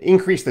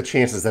increase the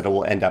chances that it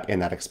will end up in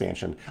that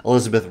expansion.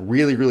 Elizabeth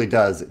really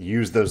does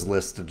use those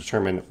lists to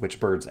determine which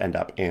birds end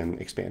up in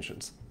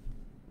expansions.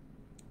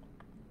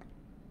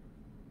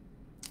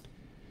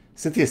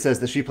 Cynthia says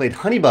that she played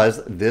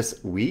Honeybuzz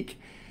this week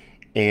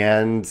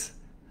and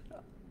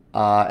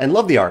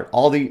loved the art.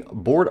 All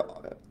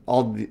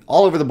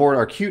over the board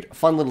are cute,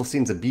 fun little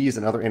scenes of bees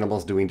and other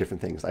animals doing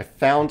different things. I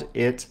found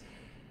it.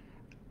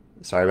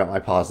 Sorry about my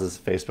pauses.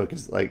 Facebook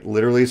is like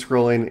literally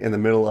scrolling in the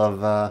middle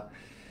of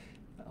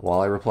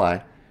while I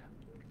reply.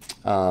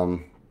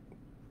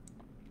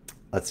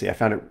 Let's see. I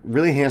found it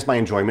really enhanced my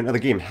enjoyment of the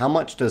game. How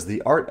much does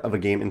the art of a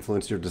game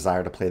influence your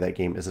desire to play that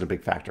game? Is it a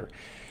big factor?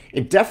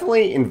 It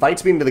definitely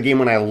invites me into the game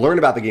when I learn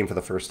about the game for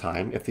the first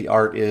time. If the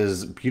art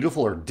is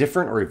beautiful or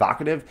different or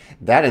evocative,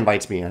 that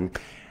invites me in.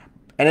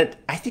 And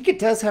I think it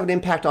does have an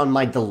impact on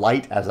my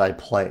delight as I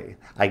play.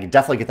 I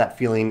definitely get that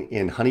feeling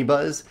in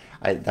Honeybuzz,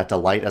 that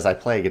delight as I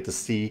play. I get to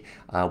see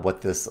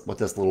what this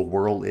little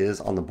world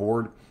is on the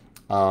board.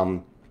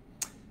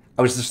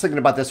 I was just thinking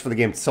about this for the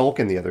game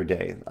Tzolk'in the other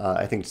day.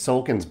 I think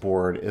Tzolk'in's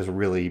board is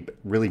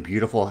really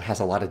beautiful. It has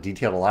a lot of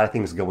detail, a lot of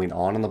things going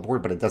on the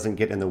board, but it doesn't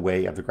get in the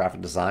way of the graphic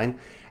design.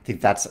 I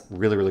think that's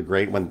really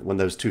great when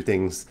those two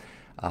things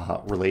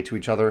relate to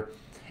each other.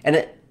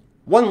 And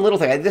one little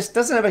thing, this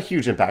doesn't have a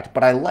huge impact,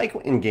 but I like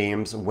in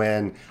games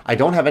when I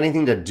don't have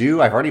anything to do,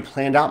 I've already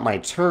planned out my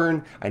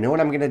turn, I know what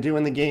I'm going to do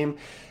in the game,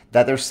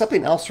 that there's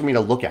something else for me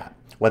to look at.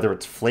 Whether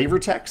it's flavor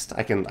text,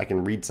 I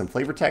can read some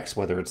flavor text,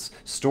 whether it's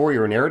story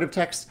or narrative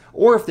text,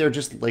 or if they're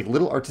just like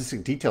little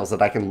artistic details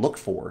that I can look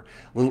for,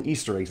 little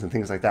Easter eggs and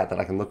things like that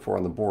I can look for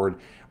on the board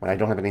when I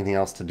don't have anything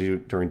else to do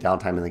during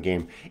downtime in the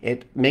game.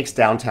 It makes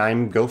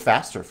downtime go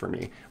faster for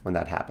me when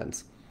that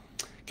happens.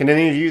 Can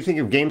any of you think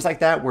of games like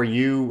that where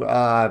you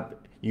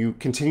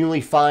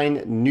continually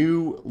find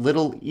new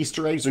little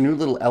Easter eggs or new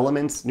little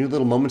elements, new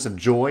little moments of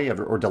joy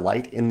or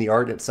delight in the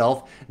art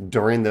itself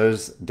during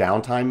those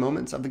downtime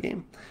moments of the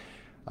game?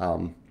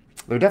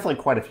 There are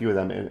definitely quite a few of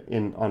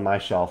them on my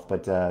shelf,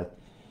 but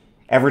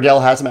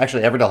Everdell has them.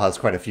 Actually, Everdell has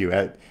quite a few.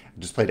 I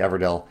just played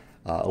Everdell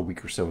a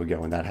week or so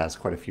ago, and that has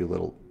quite a few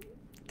little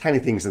tiny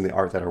things in the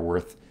art that are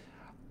worth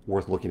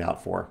looking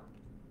out for.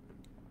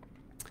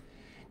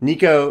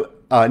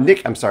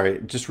 Nick, I'm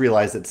sorry, just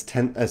realized it's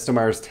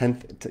Stonemaier's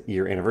 10th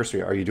year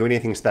anniversary. Are you doing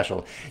anything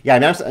special? Yeah,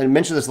 I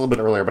mentioned this a little bit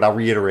earlier, but I'll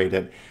reiterate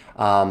it.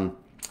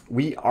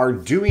 We are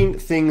doing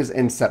things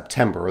in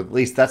September, at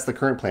least that's the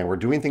current plan. We're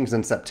doing things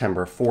in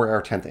September for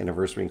our 10th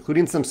anniversary,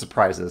 including some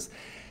surprises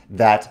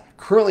that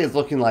currently is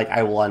looking like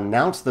I will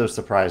announce those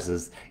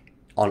surprises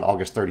on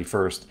August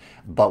 31st,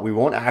 but we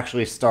won't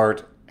actually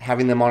start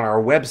having them on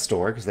our web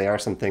store, because they are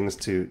some things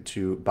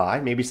to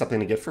buy, maybe something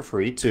to get for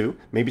free too,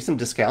 maybe some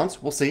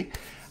discounts, we'll see.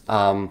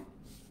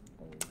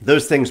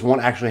 Those things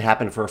won't actually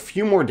happen for a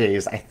few more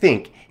days, I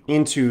think,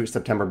 into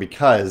September,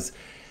 because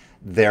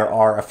there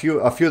are a few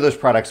of those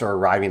products are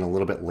arriving a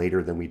little bit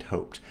later than we'd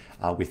hoped.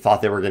 We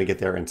thought they were going to get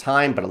there in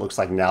time, but it looks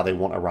like now they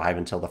won't arrive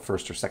until the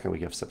first or second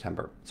week of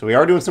September. So we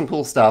are doing some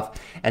cool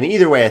stuff, and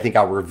either way, I think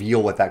I'll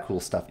reveal what that cool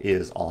stuff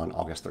is on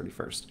August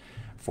 31st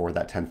for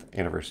that 10th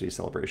anniversary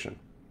celebration.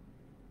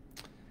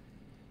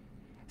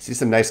 See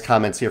some nice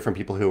comments here from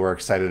people who are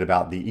excited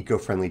about the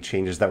eco-friendly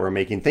changes that we're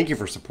making. Thank you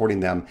for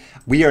supporting them.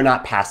 We are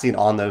not passing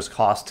on those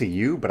costs to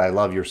you, but I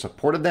love your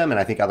support of them, and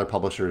I think other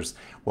publishers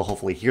will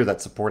hopefully hear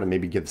that support and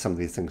maybe give some of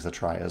these things a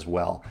try as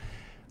well.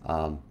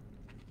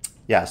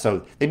 Yeah,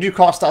 so they do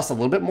cost us a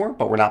little bit more,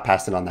 but we're not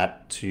passing on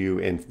that to you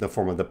in the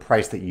form of the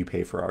price that you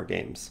pay for our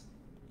games.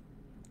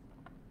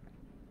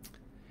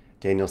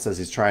 Daniel says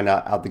he's trying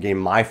out the game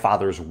My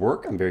Father's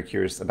Work. I'm very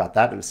curious about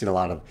that. I've seen a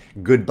lot of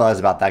good buzz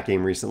about that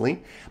game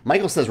recently.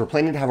 Michael says we're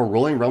planning to have a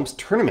Rolling Realms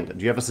tournament.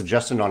 Do you have a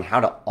suggestion on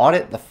how to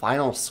audit the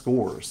final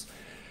scores?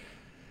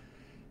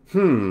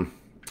 You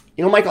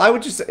know, Michael, I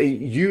would just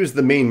use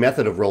the main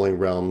method of Rolling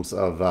Realms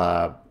of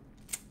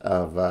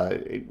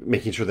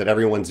making sure that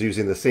everyone's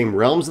using the same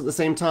realms at the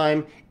same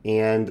time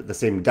and the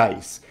same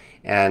dice,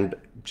 and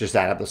just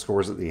add up the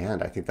scores at the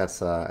end. I think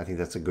that's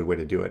a good way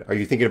to do it. Are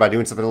you thinking about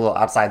doing something a little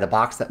outside the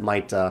box that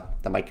might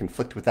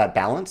conflict with that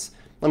balance?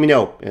 Let me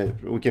know.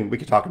 We can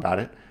talk about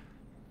it.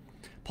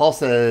 Paul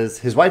says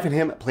his wife and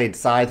him played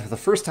Scythe for the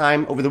first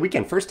time over the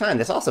weekend. First time.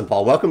 That's awesome,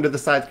 Paul. Welcome to the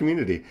Scythe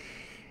community.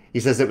 He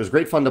says it was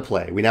great fun to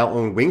play. We now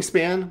own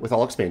Wingspan with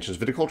all expansions,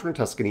 Viticulture and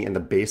Tuscany, and the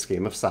base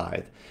game of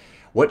Scythe.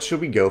 What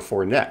should we go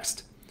for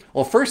next?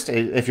 Well, first,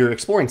 if you're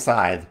exploring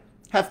Scythe,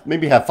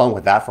 maybe have fun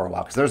with that for a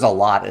while, because there's a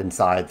lot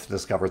inside to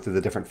discover through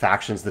the different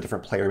factions, the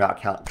different player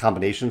amount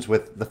combinations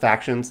with the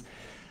factions.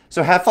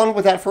 So have fun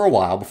with that for a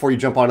while before you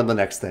jump on to the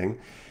next thing.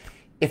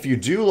 If you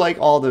do like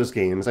all those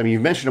games, I mean,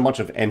 you've mentioned a bunch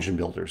of engine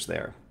builders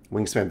there.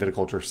 Wingspan,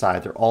 Viticulture,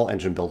 Scythe, they're all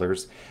engine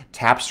builders.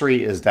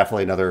 Tapestry is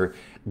definitely another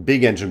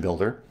big engine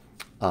builder.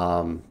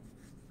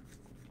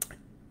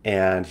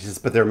 And he says,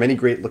 but there are many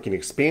great looking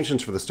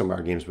expansions for the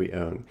Stonemaier games we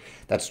own.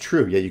 That's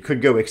true. Yeah, you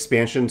could go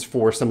expansions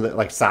for some of the,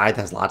 like Scythe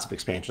has lots of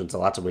expansions,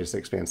 lots of ways to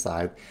expand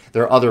Scythe.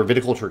 There are other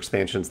Viticulture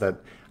expansions that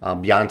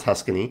beyond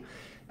Tuscany.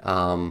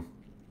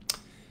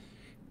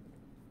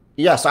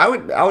 Yeah, so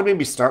I would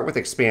maybe start with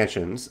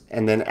expansions,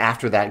 and then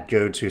after that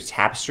go to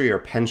Tapestry or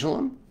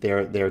Pendulum.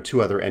 There are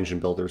two other engine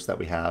builders that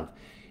we have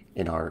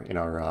in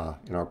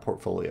our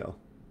portfolio.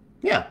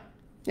 Yeah,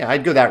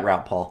 I'd go that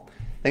route, Paul.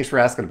 Thanks for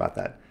asking about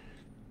that.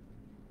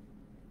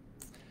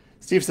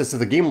 Steve says, so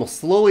the game will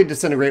slowly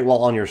disintegrate while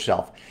on your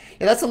shelf.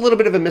 Yeah, that's a little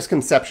bit of a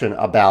misconception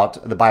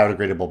about the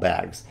biodegradable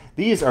bags.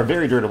 These are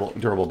very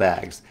durable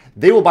bags.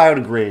 They will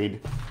biodegrade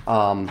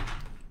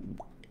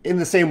in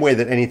the same way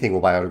that anything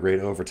will biodegrade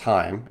over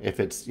time.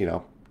 If it's, you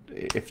know,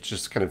 if it's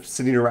just kind of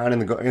sitting around in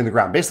the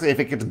ground. Basically, if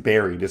it gets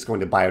buried, it's going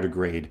to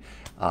biodegrade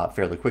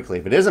fairly quickly.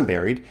 If it isn't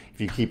buried,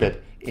 if you keep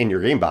it in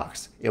your game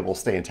box, it will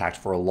stay intact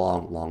for a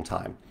long, long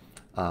time.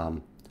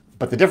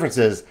 But the difference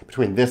is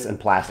between this and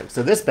plastic.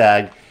 So this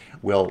bag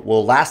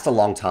will last a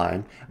long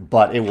time,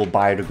 but it will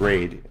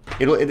biodegrade.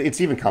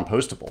 It's even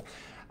compostable,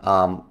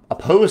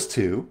 opposed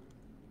to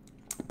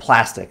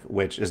plastic,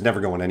 which is never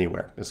going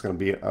anywhere. It's going to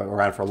be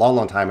around for a long,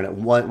 long time,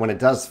 and when it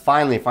does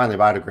finally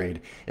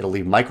biodegrade, it'll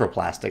leave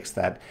microplastics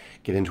that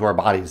get into our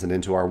bodies and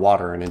into our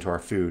water and into our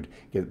food.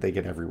 They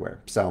get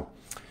everywhere. So,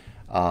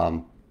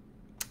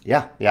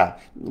 yeah,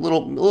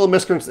 little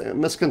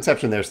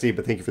misconception there, Steve.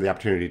 But thank you for the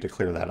opportunity to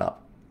clear that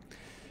up.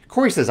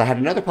 Corey says I had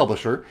another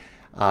publisher.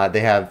 They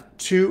have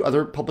 2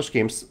 other published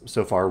games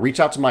so far. Reach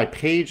out to my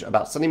page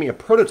about sending me a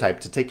prototype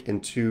to take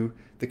into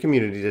the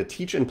community to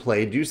teach and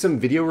play, do some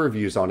video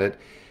reviews on it,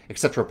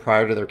 etc.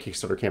 prior to their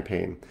Kickstarter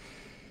campaign.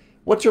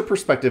 What's your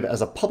perspective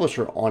as a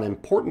publisher on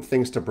important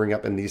things to bring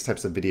up in these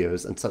types of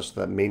videos and such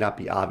that may not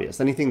be obvious?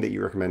 Anything that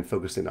you recommend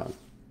focusing on?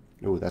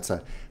 Oh, that's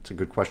a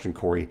good question,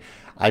 Corey.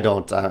 I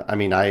don't,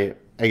 I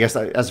guess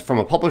as from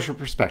a publisher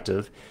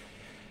perspective,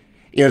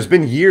 you know, it's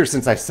been years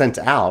since I sent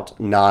out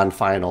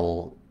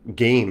non-final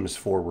games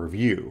for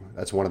review.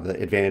 That's one of the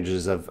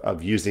advantages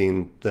of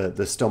using the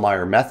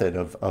Stonemaier method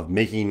of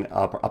making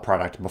a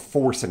product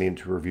before sending it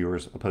to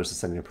reviewers opposed to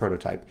sending a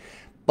prototype.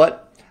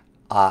 But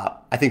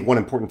I think one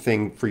important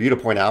thing for you to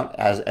point out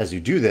as you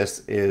do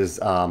this is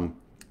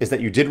that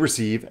you did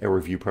receive a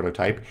review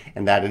prototype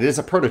and that it is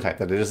a prototype,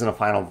 that it isn't a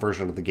final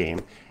version of the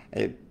game.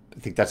 I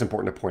think that's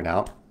important to point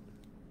out.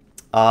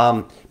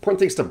 Important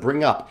things to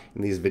bring up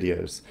in these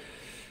videos.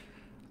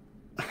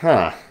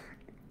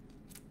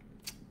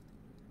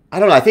 I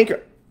don't know. I think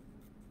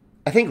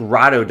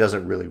Rado does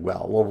it really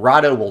well. Well,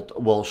 Rado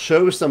will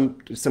show some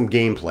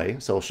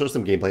gameplay. So he'll show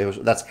some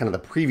gameplay. That's kind of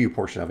the preview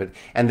portion of it.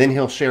 And then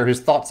he'll share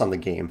his thoughts on the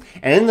game.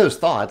 And in those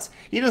thoughts,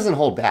 he doesn't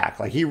hold back.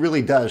 Like, he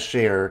really does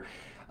share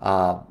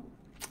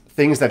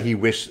things that he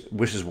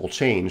wishes will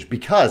change,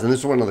 because, and this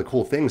is one of the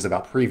cool things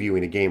about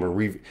previewing a game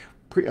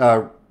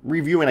or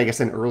reviewing, I guess,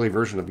 an early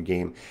version of the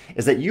game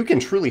is that you can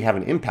truly have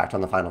an impact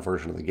on the final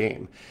version of the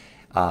game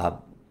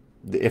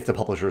if the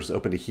publisher is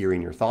open to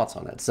hearing your thoughts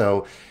on it.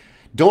 So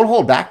don't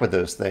hold back with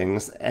those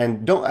things,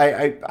 and don't.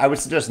 I would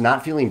suggest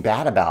not feeling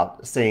bad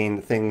about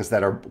saying things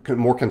that are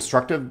more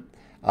constructive.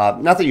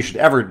 Not that you should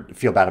ever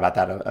feel bad about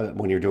that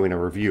when you're doing a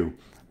review.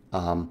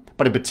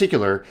 But in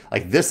particular,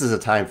 like, this is a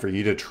time for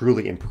you to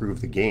truly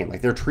improve the game.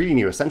 Like, they're treating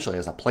you essentially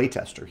as a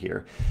playtester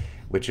here,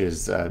 which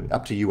is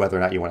up to you whether or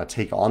not you want to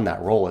take on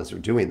that role as you're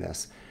doing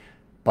this.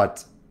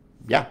 But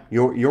yeah,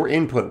 your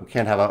input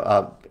can have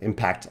a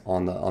impact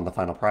on the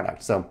final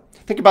product. So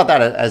think about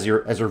that as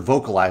you're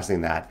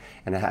vocalizing that,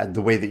 and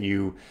the way that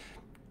you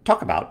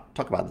talk about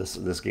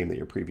this game that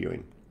you're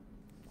previewing.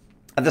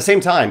 At the same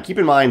time, keep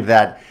in mind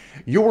that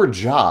your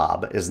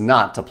job is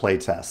not to play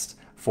test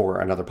for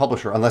another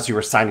publisher unless you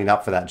were signing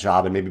up for that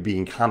job and maybe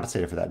being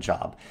compensated for that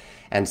job.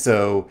 And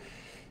so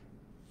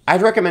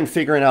I'd recommend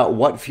figuring out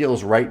what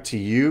feels right to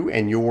you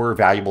and your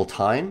valuable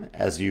time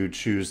as you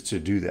choose to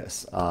do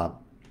this.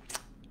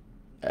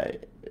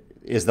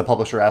 Is the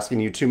publisher asking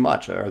you too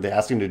much? Are they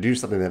asking you to do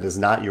something that is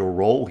not your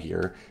role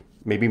here?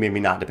 Maybe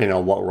not, depending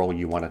on what role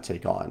you want to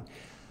take on.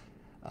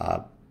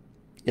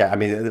 Yeah, I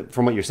mean,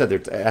 from what you said,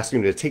 they're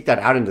asking you to take that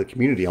out into the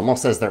community.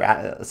 Almost as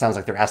it sounds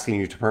like they're asking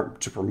you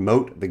to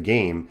promote the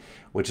game,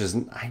 which is,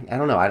 I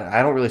don't know.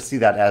 I don't really see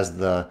that as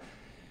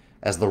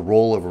the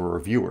role of a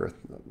reviewer.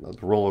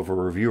 The role of a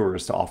reviewer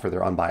is to offer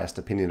their unbiased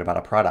opinion about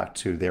a product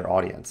to their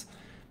audience.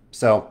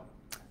 So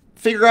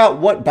figure out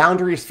what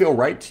boundaries feel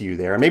right to you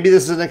there. And maybe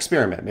this is an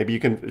experiment. Maybe you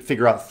can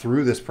figure out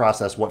through this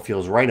process what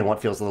feels right and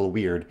what feels a little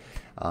weird,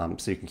 so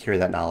you can carry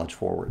that knowledge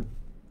forward.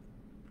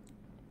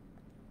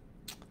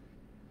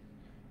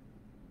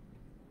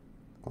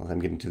 Well, I'm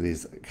getting to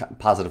these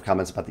positive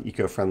comments about the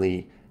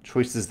eco-friendly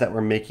choices that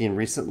we're making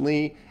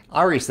recently.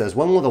 Ari says,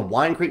 when will the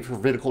wine crate for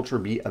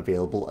viticulture be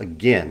available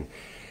again?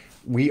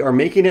 We are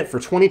making it for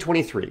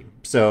 2023.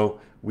 So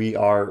we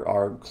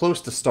are close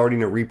to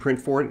starting a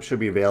reprint for it. It should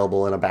be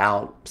available in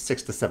about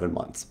 6 to 7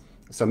 months.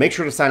 So make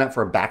sure to sign up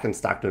for a back in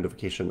stock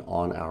notification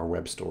on our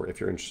web store if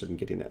you're interested in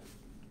getting it.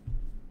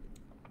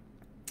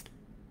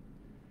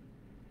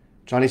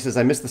 Johnny says,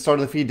 I missed the start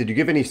of the feed. Did you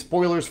give any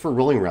spoilers for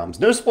Rolling Realms?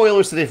 No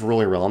spoilers today for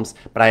Rolling Realms,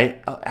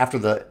 but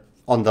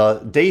on the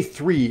day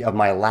 3 of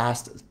my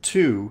last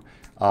 2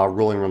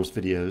 Rolling Realms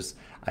videos,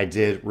 I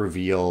did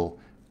reveal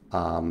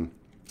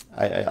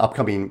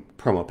upcoming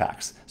promo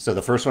packs. So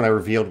the first one I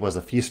revealed was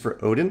A Feast for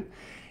Odin,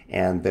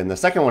 and then the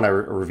second one I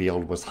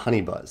revealed was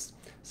Honey Buzz.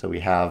 So we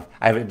have,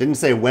 I didn't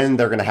say when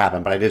they're going to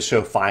happen, but I did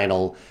show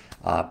final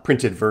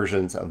printed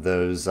versions of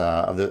those,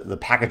 of the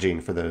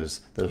packaging for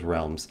those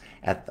realms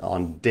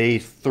on day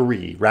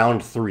 3,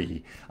 round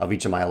 3 of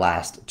each of my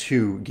last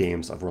 2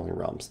 games of Rolling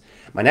Realms.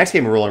 My next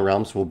game of Rolling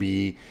Realms will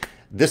be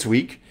this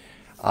week,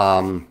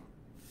 Friday,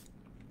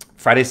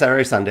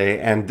 Saturday, Sunday,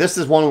 and this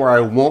is one where I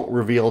won't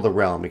reveal the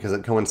realm because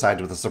it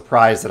coincides with a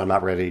surprise that I'm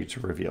not ready to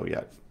reveal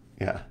yet.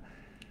 Yeah.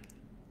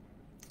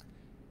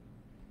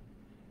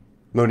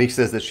 Monique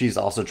says that she's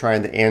also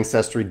trying the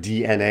Ancestry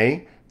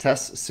DNA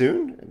test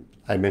soon.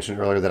 I mentioned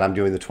earlier that I'm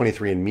doing the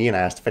 23andMe, and I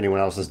asked if anyone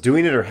else is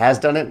doing it or has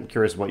done it. I'm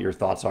curious what your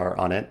thoughts are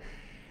on it.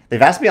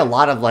 They've asked me a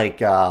lot of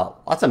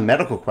lots of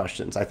medical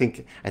questions. I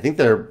think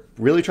they're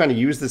really trying to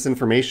use this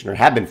information, or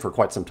have been for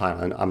quite some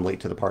time. I'm late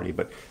to the party,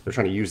 but they're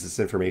trying to use this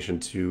information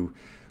to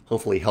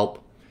hopefully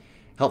help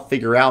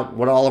figure out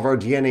what all of our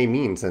DNA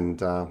means.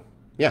 And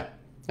yeah,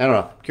 I don't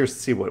know. I'm curious to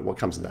see what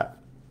comes of that.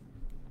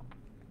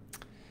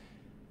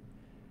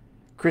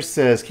 Chris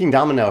says, King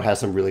Domino has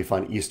some really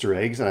fun Easter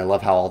eggs, and I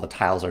love how all the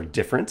tiles are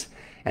different.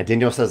 And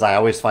Daniel says, I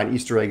always find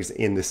Easter eggs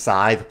in the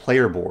Scythe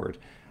player board.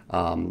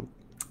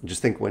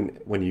 Just think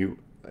when you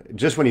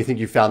think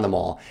you found them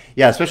all.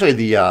 Yeah, especially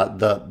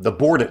the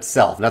board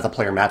itself, not the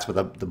player mats,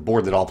 but the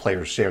board that all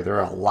players share.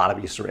 There are a lot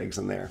of Easter eggs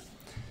in there.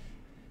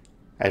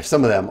 I have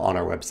some of them on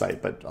our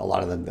website, but a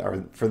lot of them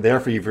are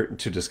there for you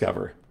to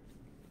discover.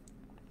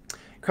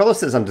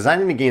 Carlos says, I'm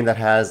designing a game that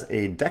has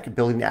a deck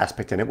building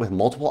aspect in it with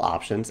multiple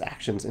options,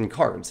 actions, and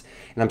cards.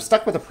 And I'm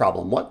stuck with a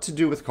problem. What to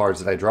do with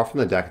cards that I draw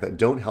from the deck that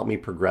don't help me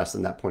progress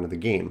in that point of the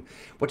game?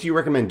 What do you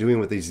recommend doing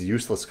with these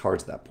useless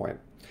cards at that point?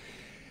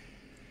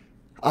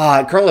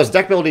 Carlos,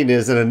 deck building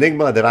is an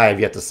enigma that I have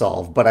yet to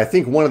solve, but I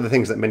think one of the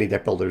things that many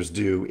deck builders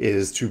do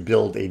is to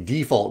build a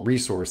default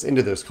resource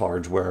into those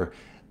cards where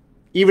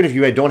even if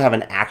you don't have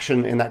an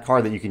action in that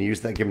card that you can use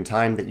at that given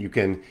time, that you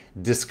can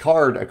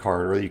discard a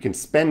card or you can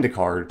spend a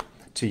card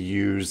to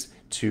use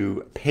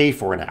to pay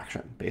for an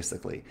action,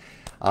 basically.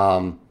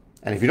 And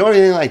if you don't have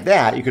anything like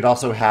that, you could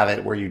also have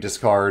it where you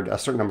discard a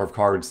certain number of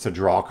cards to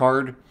draw a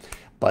card.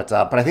 But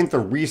I think the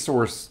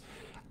resource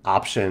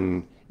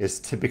option is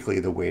typically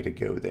the way to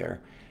go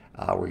there,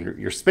 where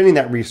you're spending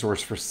that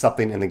resource for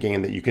something in the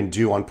game that you can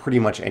do on pretty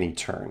much any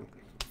turn.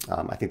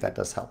 I think that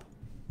does help.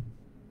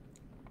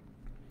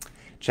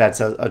 Chad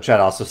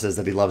also says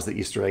that he loves the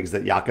Easter eggs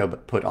that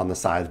Jakob put on the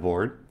Scythe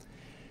board.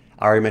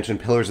 I already mentioned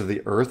Pillars of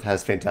the Earth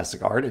has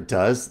fantastic art. It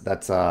does.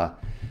 That's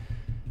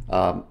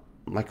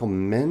Michael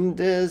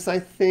Mendez, I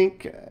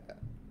think.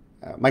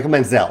 Michael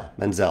Menzel.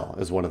 Menzel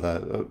is one of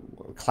the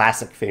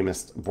classic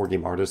famous board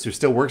game artists who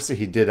still works.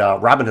 He did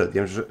Robin Hood,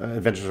 The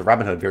Adventures of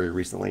Robin Hood very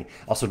recently.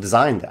 Also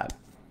designed that.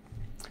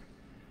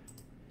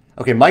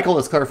 Okay, Michael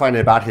is clarifying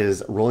about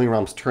his Rolling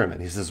Realms tournament.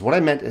 He says, what I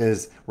meant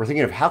is we're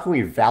thinking of how can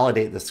we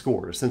validate the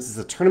scores. Since it's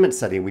a tournament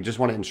setting, we just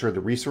want to ensure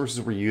the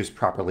resources were used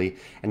properly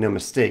and no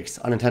mistakes,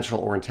 unintentional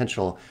or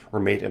intentional, were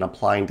made in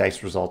applying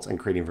dice results and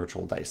creating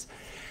virtual dice.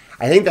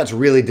 I think that's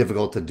really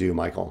difficult to do,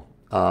 Michael.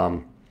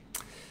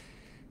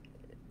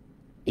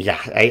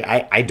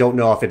 Yeah, I don't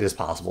know if it is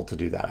possible to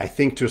do that. I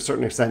think to a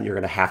certain extent you're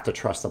going to have to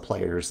trust the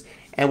players.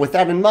 And with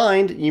that in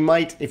mind, you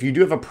might, if you do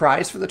have a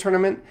prize for the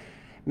tournament,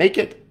 make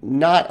it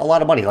not a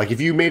lot of money. Like if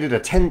you made it a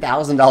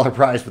 $10,000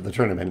 prize for the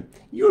tournament,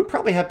 you would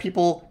probably have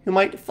people who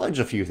might fudge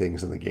a few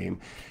things in the game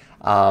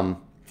to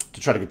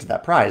try to get to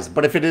that prize.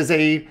 But if it is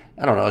a,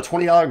 I don't know, a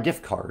 $20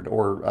 gift card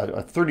or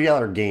a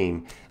 $30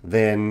 game,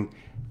 then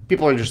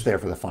people are just there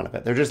for the fun of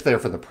it. They're just there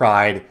for the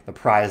pride. The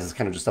prize is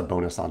kind of just a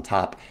bonus on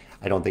top.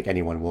 I don't think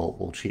anyone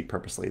will cheat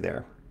purposely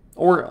there.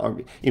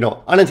 Or you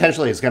know,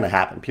 unintentionally it's going to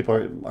happen. People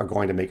are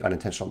going to make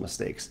unintentional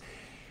mistakes.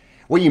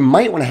 What you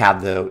might want to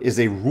have, though, is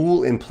a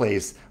rule in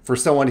place for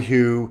someone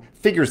who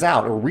figures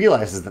out or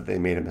realizes that they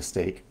made a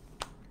mistake.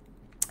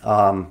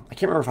 I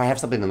can't remember if I have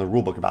something in the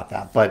rule book about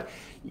that, but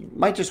you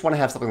might just want to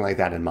have something like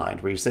that in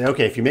mind, where you say,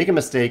 okay, if you make a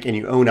mistake and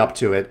you own up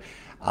to it,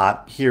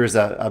 here's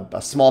a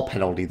small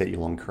penalty that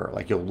you'll incur,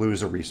 like you'll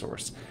lose a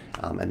resource,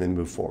 and then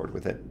move forward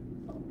with it.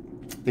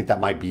 I think that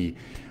might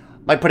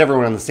put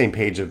everyone on the same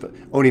page of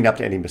owning up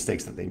to any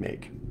mistakes that they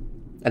make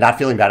and not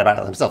feeling bad about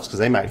it themselves, because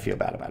they might feel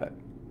bad about it.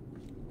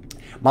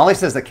 Molly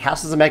says that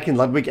Castles of Mecken,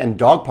 Ludwig, and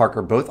Dog Park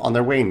are both on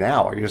their way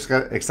now. Are you just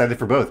excited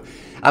for both?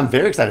 I'm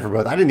very excited for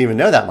both. I didn't even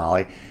know that,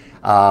 Molly.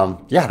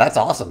 Yeah, that's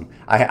awesome.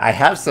 I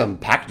have some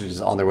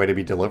packages on their way to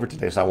be delivered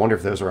today, so I wonder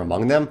if those are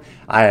among them.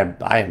 I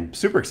am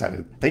super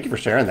excited. Thank you for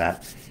sharing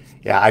that.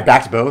 Yeah, I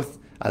backed both.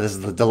 This is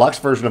the deluxe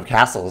version of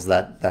Castles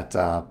that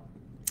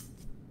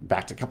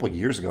backed a couple of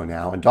years ago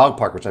now, and Dog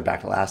Park, which I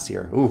backed last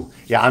year. Ooh,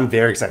 yeah, I'm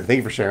very excited. Thank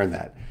you for sharing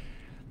that.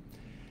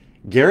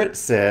 Garrett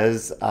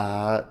says,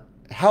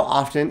 how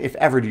often, if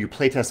ever, do you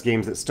playtest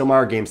games that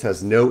Stonemaier Games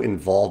has no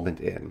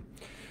involvement in?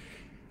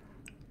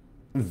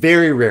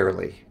 Very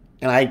rarely.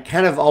 And I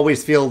kind of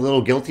always feel a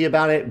little guilty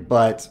about it,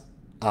 but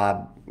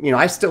you know,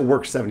 I still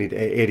work 70 to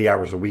 80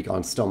 hours a week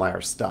on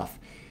Stonemaier stuff.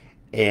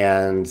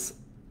 And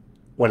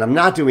when I'm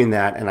not doing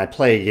that and I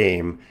play a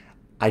game,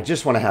 I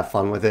just want to have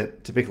fun with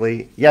it,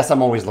 typically. Yes,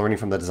 I'm always learning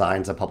from the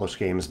designs of published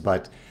games,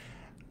 but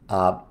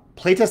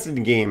playtesting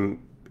a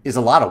game is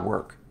a lot of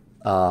work.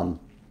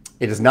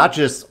 It is not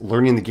just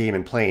learning the game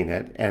and playing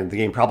it, and the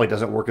game probably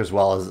doesn't work as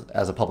well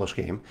as a published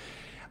game,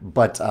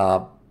 but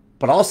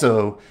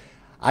also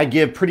I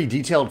give pretty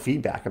detailed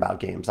feedback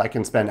about games. I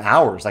can spend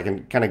hours. I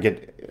can kind of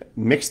get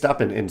mixed up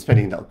in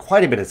spending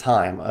quite a bit of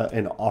time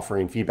in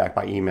offering feedback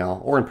by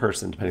email or in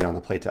person, depending on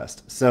the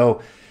playtest.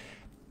 So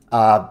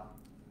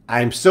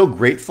I'm so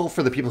grateful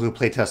for the people who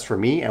playtest for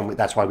me, and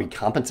that's why we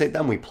compensate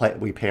them. We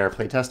pay our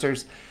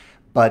playtesters,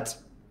 but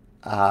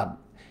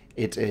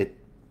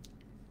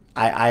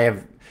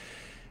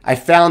I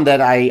found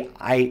that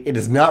it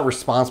is not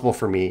responsible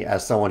for me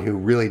as someone who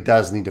really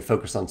does need to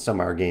focus on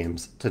Stonemaier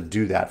games to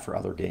do that for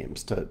other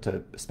games,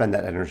 to spend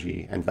that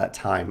energy and that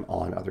time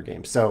on other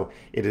games. So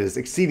it is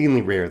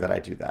exceedingly rare that I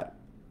do that.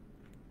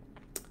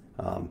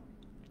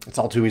 It's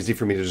all too easy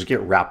for me to just get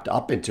wrapped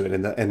up into it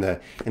in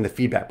the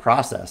feedback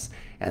process,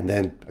 and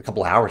then a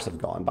couple of hours have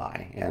gone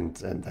by, and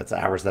that's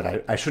hours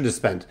that I should have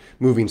spent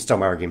moving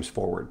Stonemaier games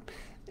forward,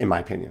 in my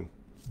opinion.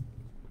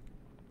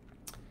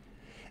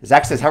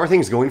 Zach says, how are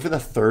things going for the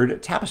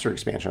third Tapestry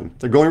expansion?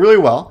 They're going really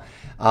well.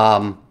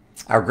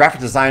 Our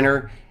graphic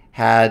designer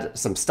had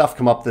some stuff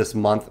come up this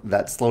month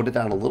that slowed it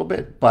down a little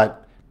bit,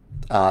 but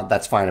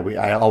that's fine.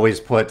 I always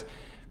put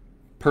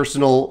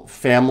personal,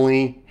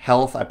 family,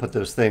 health. I put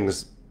those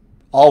things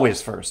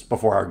always first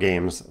before our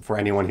games for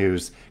anyone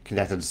who's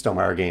connected to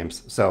Stonemaier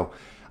Games. So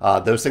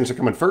those things are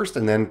coming first,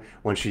 and then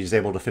when she's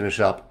able to finish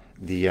up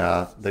the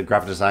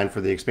graphic design for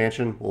the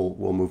expansion,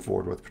 we'll move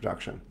forward with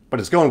production. But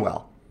it's going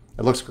well.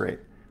 It looks great.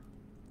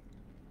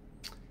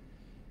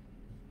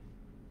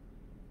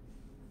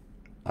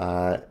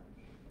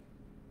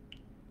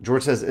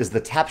 George says, is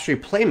the Tapestry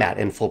playmat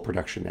in full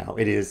production now?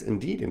 It is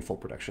indeed in full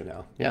production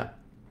now. Yeah.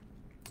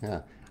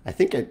 I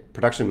think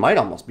production might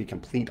almost be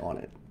complete on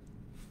it.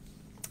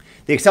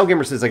 The Excel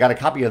Gamer says, I got a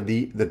copy of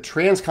the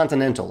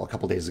Transcontinental a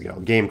couple days ago,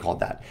 a game called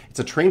that. It's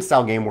a train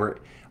style game where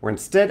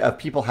instead of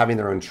people having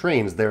their own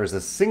trains, there is a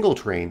single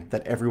train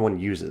that everyone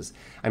uses.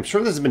 I'm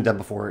sure this has been done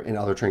before in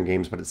other train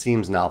games, but it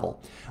seems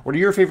novel. What are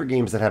your favorite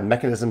games that have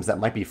mechanisms that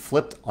might be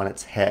flipped on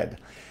its head?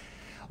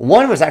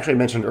 One was actually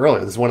mentioned earlier.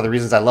 This is one of the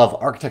reasons I love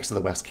Architects of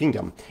the West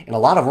Kingdom. In a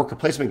lot of worker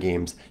placement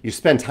games, you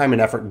spend time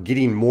and effort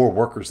getting more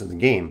workers in the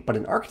game. But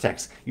in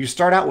Architects, you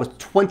start out with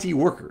 20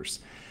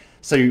 workers.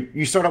 So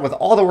you start out with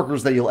all the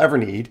workers that you'll ever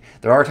need.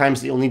 There are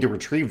times that you'll need to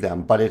retrieve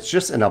them, but it's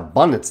just an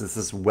abundance. It's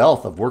this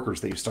wealth of workers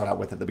that you start out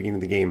with at the beginning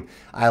of the game.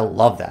 I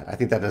love that. I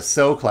think that is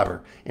so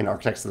clever in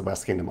Architects of the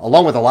West Kingdom,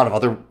 along with a lot of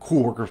other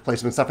cool workers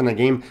placement stuff in the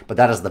game, but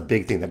that is the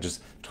big thing that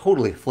just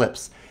totally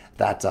flips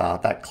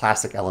that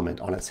classic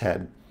element on its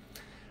head.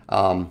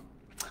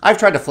 I've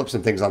tried to flip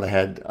some things on the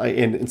head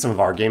in some of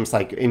our games,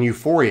 like in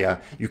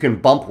Euphoria, you can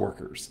bump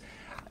workers.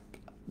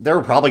 There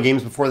were probably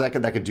games before that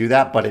could do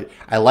that, but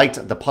I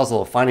liked the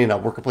puzzle of finding a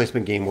worker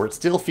placement game where it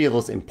still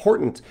feels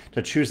important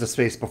to choose a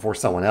space before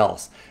someone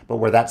else, but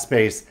where that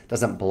space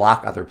doesn't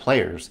block other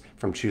players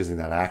from choosing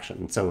that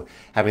action. So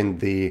having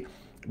the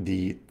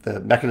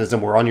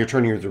mechanism where on your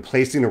turn you're either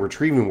placing or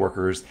retrieving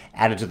workers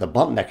added to the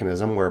bump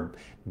mechanism where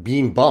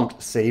being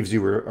bumped saves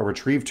you a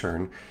retrieve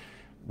turn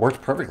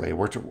worked perfectly. It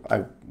worked,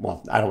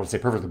 well, I don't want to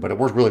say perfectly, but it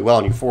worked really well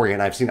in Euphoria,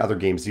 and I've seen other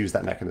games use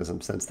that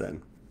mechanism since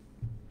then.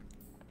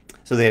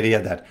 So the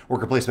idea that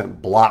worker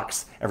placement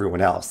blocks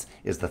everyone else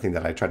is the thing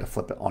that I tried to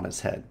flip it on its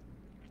head.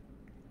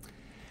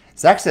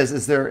 Zach says,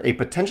 is there a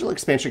potential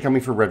expansion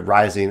coming for Red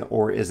Rising,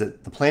 or is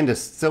it the plan to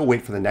still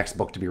wait for the next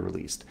book to be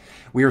released?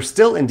 We are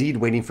still indeed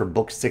waiting for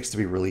book 6 to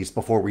be released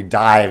before we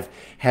dive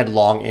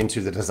headlong into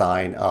the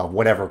design of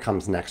whatever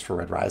comes next for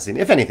Red Rising.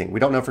 If anything, we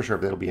don't know for sure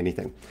if it'll be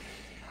anything.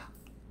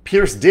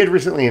 Pierce did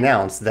recently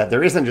announce that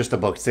there isn't just a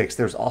book 6,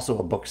 there's also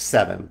a book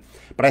 7.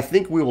 But I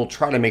think we will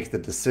try to make the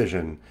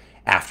decision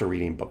after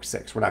reading book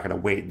 6. We're not going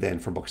to wait then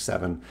for book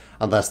 7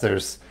 unless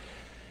there's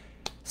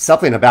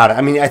something about it.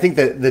 I mean, I think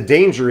that the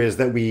danger is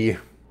that we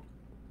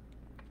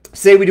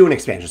say we do an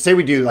expansion. Say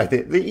we do, like,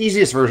 the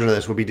easiest version of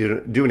this would be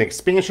to do an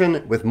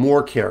expansion with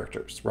more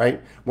characters,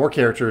 right? More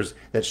characters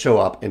that show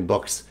up in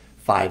books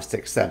 5,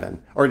 6,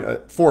 7,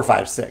 or 4,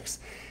 5, 6.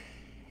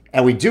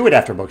 And we do it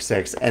after book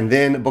 6, and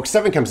then book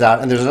 7 comes out,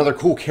 and there's another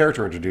cool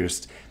character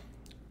introduced.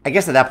 I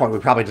guess at that point, we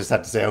probably just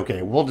have to say,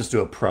 okay, we'll just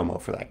do a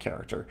promo for that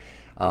character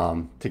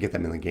to get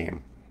them in the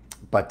game.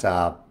 But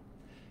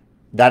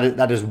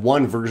that is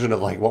one version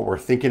of like what we're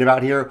thinking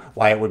about here,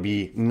 why it would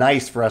be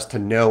nice for us to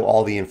know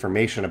all the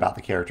information about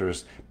the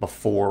characters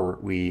before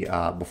we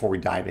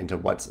dive into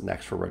what's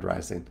next for Red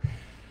Rising.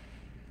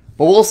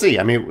 But we'll see.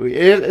 I mean,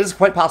 it is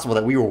quite possible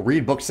that we will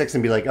read book 6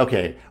 and be like,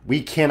 okay,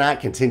 we cannot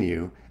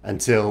continue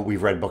until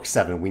we've read book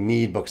 7. We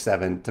need book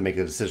 7 to make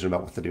a decision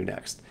about what to do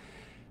next.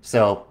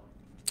 So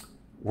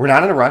we're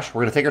not in a rush.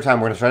 We're going to take our time.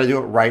 We're going to try to do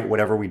it right,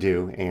 whatever we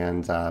do.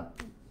 And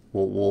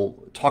we'll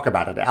talk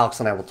about it. Alex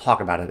and I will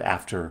talk about it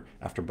after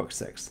book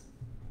 6.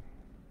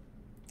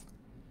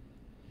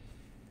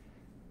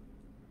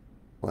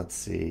 Let's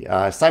see.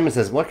 Simon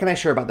says, what can I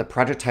share about the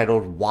project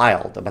titled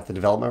Wild, about the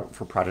development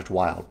for Project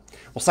Wild?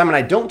 Well, Simon,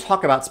 I don't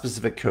talk about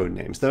specific code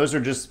names. Those are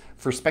just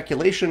for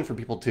speculation, for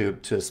people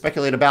to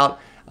speculate about.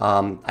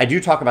 I do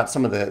talk about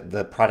some of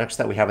the projects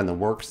that we have in the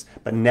works,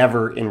 but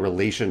never in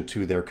relation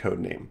to their code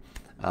name.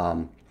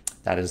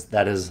 That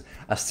is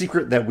a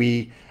secret that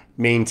we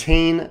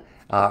maintain,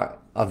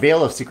 a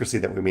veil of secrecy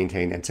that we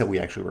maintain until we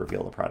actually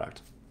reveal the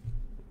product.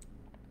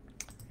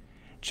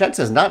 Chet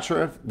says, not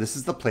sure if this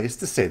is the place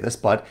to say this,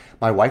 but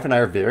my wife and I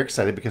are very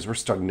excited because we're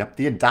starting up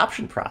the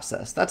adoption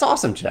process. That's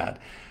awesome, Chad.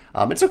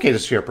 It's okay to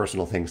share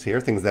personal things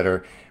here, things that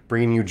are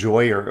bringing you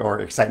joy or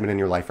excitement in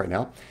your life right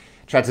now.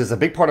 Chad says, a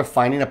big part of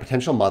finding a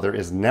potential mother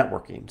is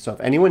networking. So if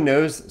anyone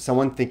knows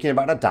someone thinking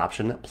about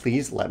adoption,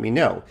 please let me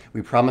know.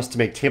 We promise to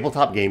make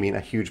tabletop gaming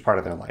a huge part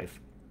of their life.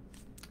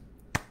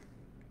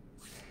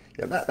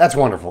 Yeah, that's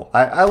wonderful.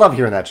 I love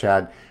hearing that,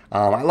 Chad.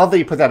 I love that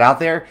you put that out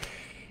there.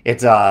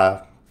 It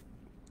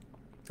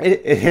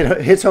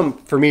hits home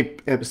for me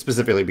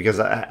specifically because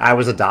I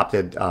was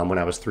adopted when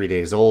I was 3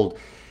 days old.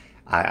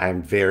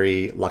 I'm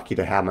very lucky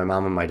to have my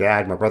mom and my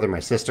dad, my brother,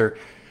 my sister.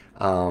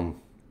 So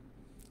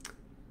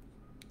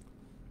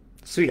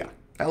yeah,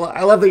 I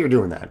love that you're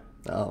doing that.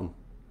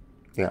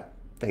 Yeah,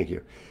 thank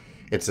you.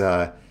 It's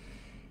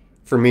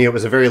for me, it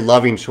was a very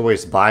loving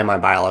choice by my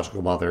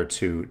biological mother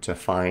to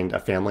find a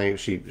family.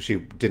 She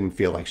didn't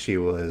feel like she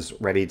was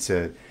ready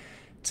to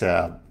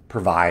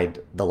provide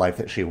the life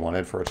that she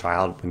wanted for a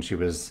child when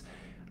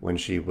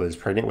she was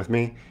pregnant with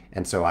me,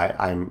 and so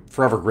I'm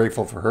forever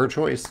grateful for her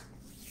choice,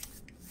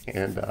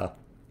 and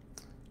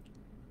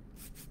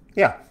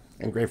yeah,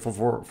 and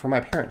grateful for my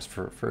parents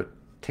for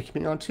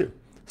taking me on too.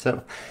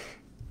 So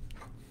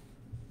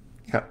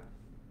yeah,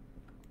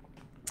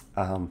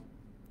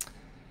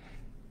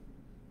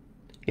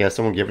 yeah.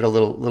 Someone give it a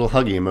little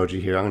huggy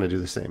emoji here. I'm going to do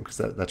the same because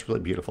that's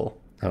really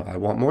beautiful. I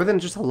want more than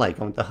just a like.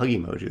 I want the hug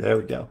emoji. There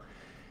we go.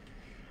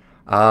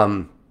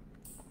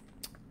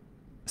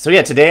 So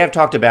yeah, today I've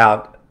talked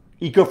about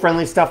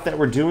eco-friendly stuff that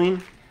we're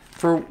doing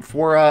for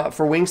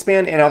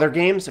Wingspan and other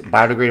games: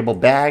 biodegradable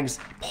bags,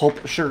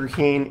 pulp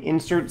sugarcane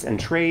inserts and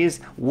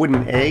trays,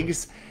 wooden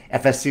eggs,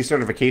 FSC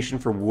certification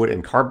for wood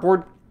and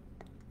cardboard.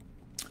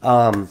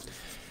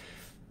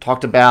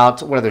 Talked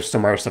about what other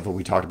Stonemaier stuff have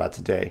we talked about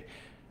today?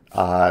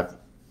 Trying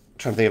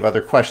to think of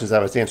other questions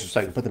that was answered so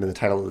I can put them in the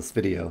title of this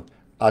video.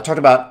 Talked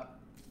about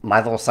my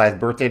little Scythe's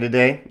birthday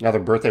today. Another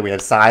birthday. We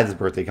had Scythe's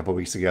birthday a couple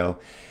weeks ago.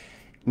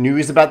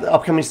 news about the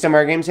upcoming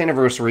Stonemaier Games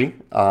anniversary.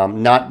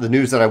 Not the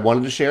news that I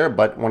wanted to share,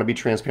 but want to be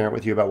transparent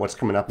with you about what's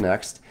coming up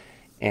next.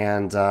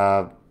 And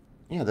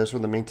yeah, those were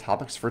the main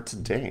topics for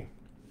today.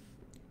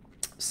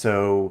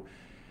 So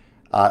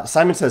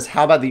Simon says,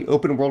 how about the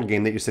open world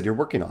game that you said you're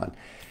working on?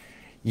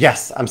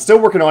 Yes, I'm still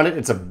working on it.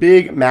 It's a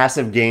big,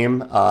 massive game,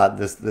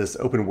 this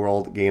open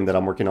world game that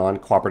I'm working on,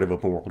 cooperative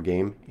open world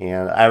game.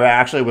 And I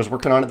actually was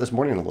working on it this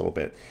morning a little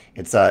bit.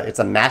 It's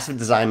a massive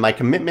design. My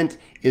commitment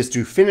is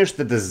to finish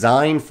the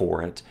design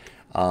for it,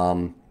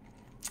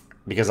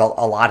 because a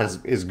lot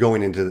is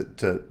going into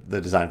the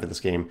design for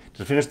this game.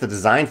 To finish the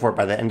design for it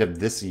by the end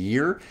of this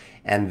year,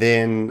 and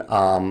then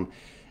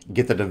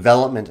get the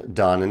development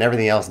done and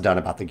everything else done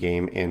about the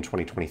game in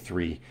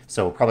 2023.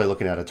 So probably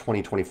looking at a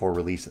 2024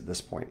 release at this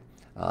point.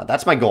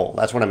 That's my goal.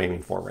 That's what I'm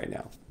aiming for right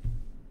now.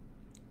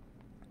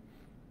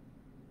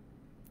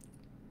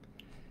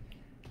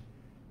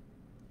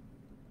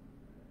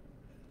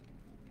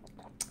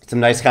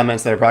 Some nice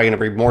comments that are probably going to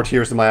bring more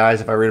tears to my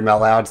eyes if I read them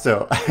out loud.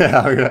 So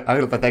I'm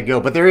gonna let that go.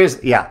 But there is,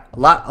 yeah, a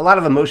lot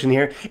of emotion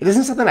here. It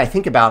isn't something I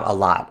think about a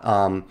lot.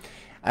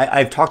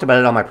 I've talked about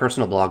it on my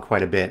personal blog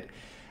quite a bit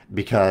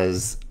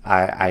because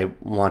I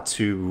want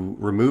to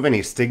remove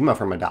any stigma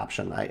from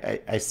adoption.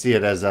 I see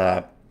it as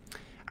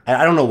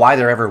I don't know why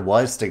there ever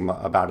was stigma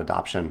about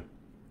adoption,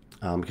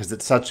 because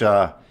it's such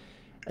a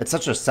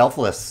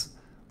selfless,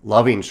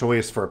 loving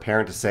choice for a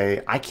parent to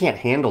say, I can't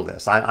handle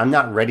this. I'm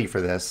not ready for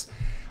this,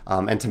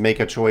 and to make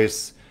a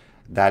choice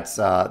that's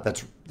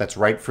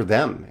right for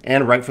them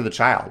and right for the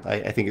child.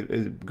 I think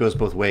it goes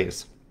both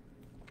ways.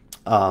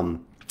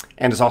 And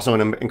it's also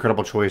an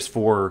incredible choice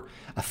for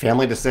a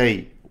family to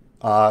say,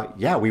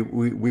 yeah, we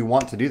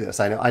want to do this.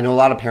 I know a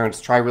lot of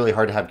parents try really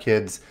hard to have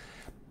kids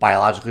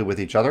biologically with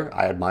each other.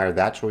 I admire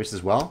that choice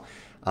as well.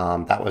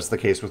 That was the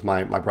case with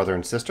my brother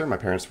and sister. My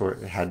parents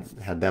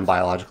had them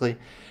biologically,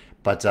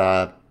 but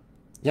yeah,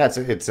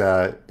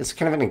 it's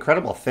kind of an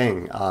incredible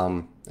thing.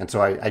 And so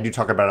I do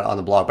talk about it on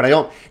the blog, but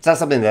it's not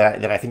something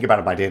that I think about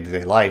in my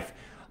day-to-day life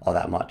all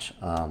that much.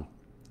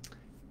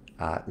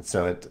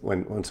 So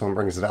when someone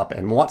brings it up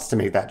and wants to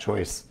make that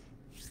choice,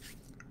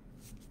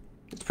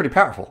 it's pretty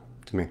powerful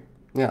to me.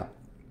 Yeah.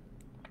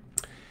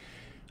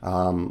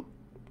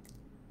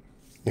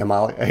 Yeah,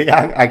 Molly.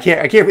 Yeah, I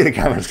can't read the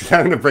comments because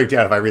I'm going to break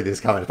down if I read these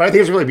comments. But I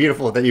think it's really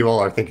beautiful that you all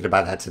are thinking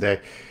about that today.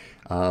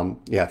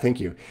 Yeah, thank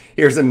you.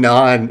 Here's a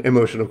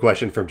non-emotional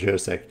question from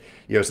Josek.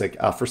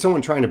 Josek, for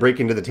someone trying to break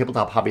into the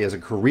tabletop hobby as a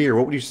career,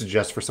 what would you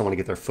suggest for someone to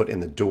get their foot in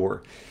the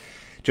door?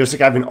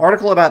 Josek, I have an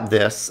article about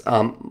this,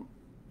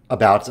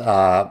 about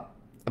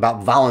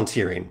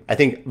volunteering. I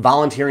think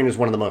volunteering is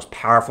one of the most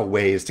powerful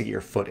ways to get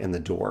your foot in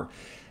the door.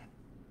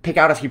 Pick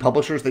out a few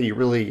publishers that you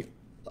really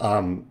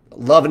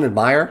love and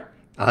admire.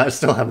 I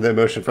still have the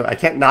emotion for. I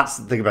can't not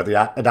think about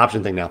the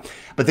adoption thing now,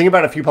 but think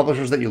about a few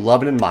publishers that you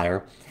love and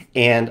admire,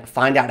 and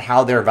find out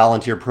how their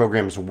volunteer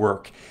programs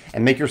work,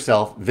 and make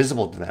yourself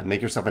visible to them.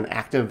 Make yourself an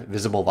active,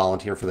 visible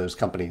volunteer for those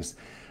companies,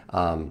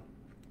 and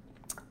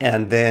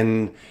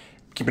then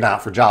keep an eye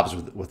out for jobs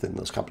within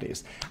those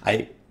companies.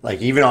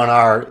 Even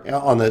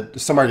on the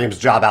Stonemaier Games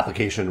job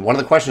application, one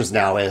of the questions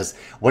now is,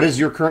 what is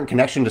your current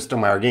connection to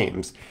Stonemaier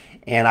Games?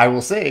 And I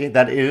will say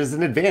that it is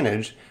an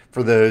advantage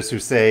for those who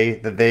say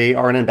that they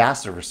are an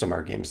ambassador for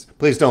Stonemaier Games.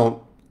 Please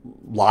don't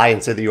lie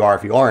and say that you are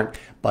if you aren't,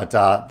 but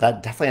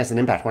that definitely has an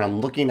impact. When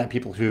I'm looking at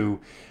people who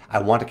I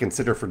want to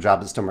consider for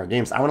jobs at Stonemaier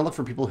Games, I want to look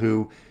for people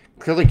who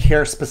clearly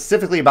care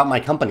specifically about my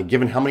company,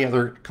 given how many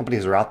other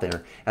companies are out there.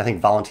 And I think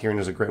volunteering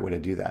is a great way to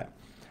do that.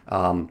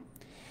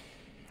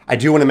 I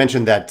do want to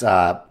mention that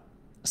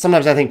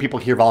sometimes I think people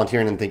hear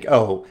volunteering and think,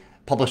 oh,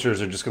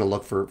 publishers are just going to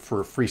look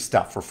for free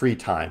stuff, for free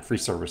time, free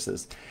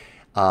services.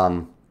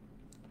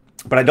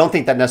 But I don't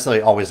think that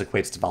necessarily always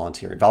equates to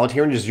volunteering.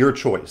 Volunteering is your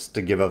choice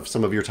to give of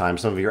some of your time,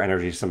 some of your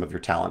energy, some of your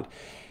talent.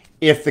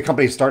 If the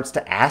company starts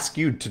to ask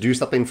you to do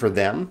something for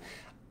them,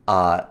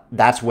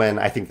 that's when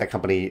I think that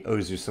company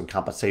owes you some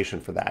compensation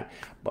for that,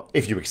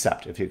 if you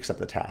accept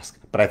the task.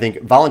 But I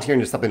think volunteering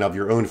is something of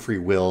your own free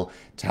will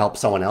to help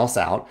someone else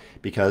out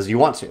because you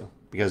want to,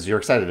 because you're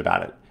excited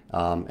about it,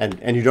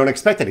 and you don't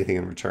expect anything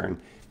in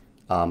return,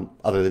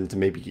 other than to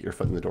maybe get your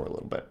foot in the door a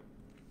little bit.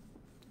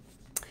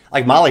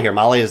 Like Molly here.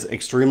 Molly is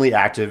extremely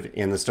active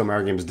in the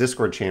Stonemaier Games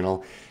Discord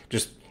channel,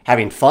 just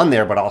having fun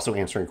there, but also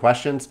answering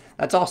questions.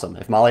 That's awesome.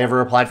 If Molly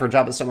ever applied for a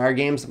job at Stonemaier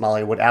Games,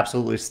 Molly would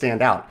absolutely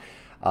stand out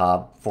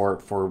because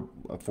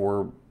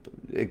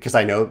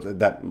I know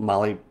that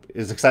Molly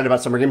is excited about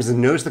Stonemaier Games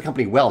and knows the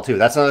company well too.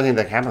 That's another thing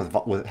that happens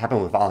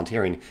with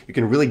volunteering. You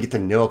can really get to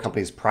know a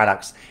company's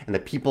products and the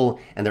people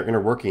and their inner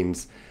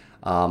workings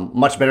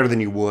much better than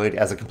you would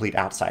as a complete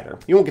outsider.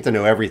 You won't get to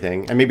know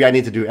everything, and maybe I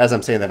need to do, as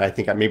I'm saying that, I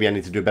think maybe I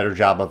need to do a better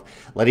job of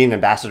letting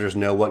ambassadors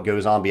know what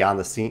goes on behind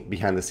the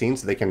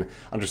scenes, so they can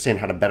understand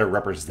how to better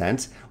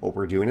represent what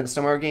we're doing at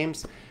Stonemaier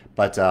Games.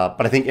 But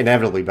I think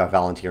inevitably by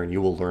volunteering,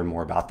 you will learn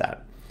more about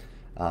that.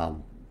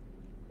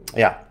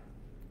 Yeah.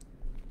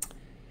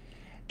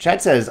 Chad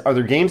says, are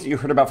there games that you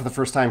heard about for the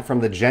first time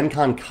from the Gen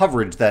Con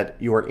coverage that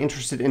you are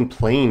interested in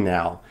playing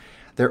now?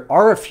 There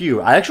are a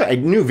few. I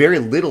knew very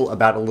little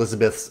about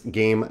Elizabeth's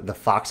game, The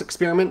Fox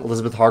Experiment.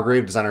 Elizabeth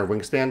Hargrave, designer of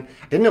Wingspan.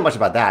 I didn't know much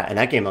about that, and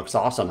that game looks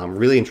awesome. I'm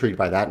really intrigued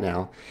by that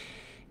now.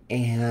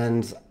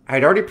 And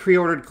I'd already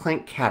pre-ordered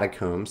Clank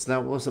Catacombs.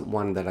 That wasn't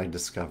one that I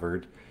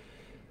discovered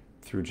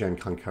through Gen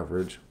Con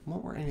coverage.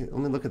 Let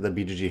me look at the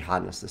BGG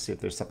hotness to see if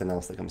there's something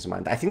else that comes to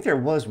mind. I think there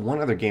was one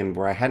other game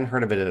where I hadn't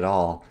heard of it at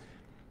all,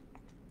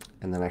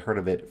 and then I heard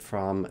of it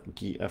from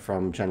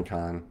Gen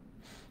Con.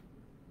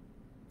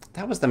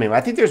 That was the main one.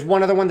 I think there's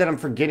one other one that I'm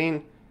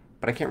forgetting,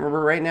 but I can't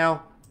remember right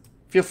now.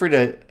 Feel free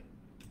to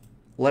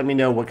let me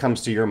know what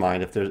comes to your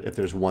mind if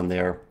there's one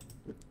there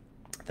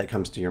that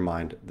comes to your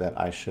mind that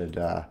I should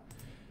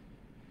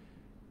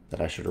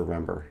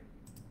remember.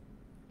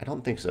 I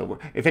don't think so.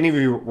 If any of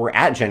you were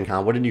at Gen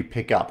Con, what did you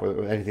pick up?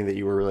 Or anything that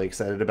you were really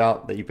excited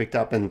about that you picked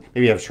up and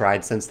maybe have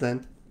tried since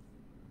then?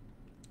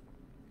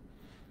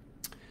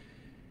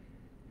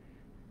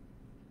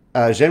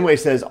 Genway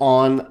says,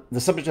 on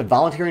the subject of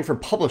volunteering for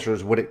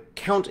publishers, would it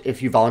count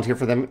if you volunteer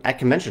for them at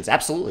conventions?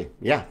 Absolutely.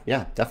 Yeah,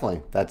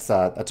 definitely. That's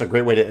a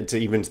great way to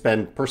even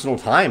spend personal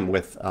time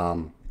with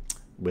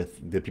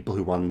the people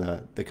who run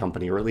the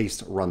company, or at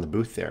least run the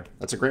booth there.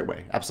 That's a great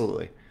way.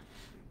 Absolutely.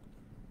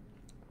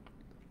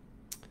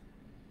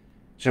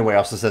 Genway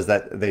also says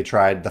that they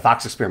tried the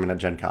Fox Experiment at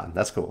Gen Con.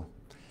 That's cool.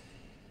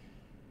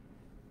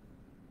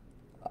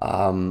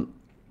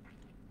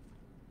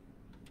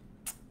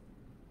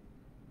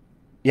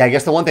 Yeah, I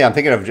guess the one thing I'm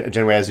thinking of,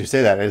 Genway, as you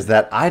say that, is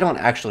that I don't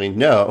actually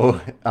know,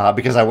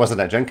 because I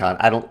wasn't at Gen Con,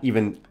 I don't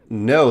even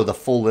know the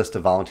full list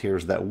of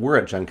volunteers that were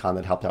at Gen Con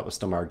that helped out with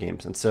Stonemaier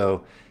games. And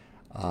so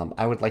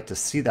I would like to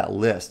see that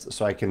list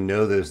so I can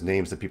know those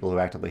names of people who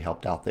actively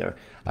helped out there.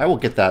 I will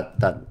get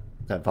that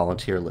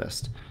volunteer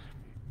list,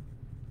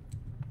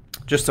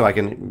 just so I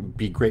can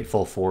be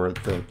grateful for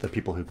the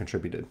people who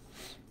contributed.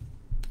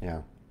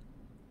 Yeah.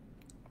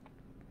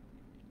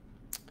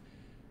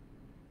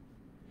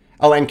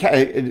 Oh, and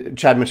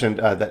Chad mentioned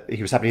that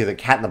he was happy to hear that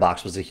Cat in the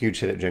Box was a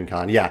huge hit at Gen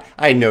Con. Yeah,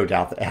 I had no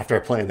doubt that after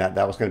playing that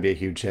was going to be a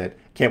huge hit.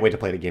 Can't wait to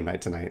play it at game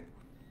night tonight.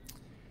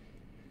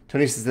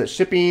 Tony says that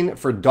shipping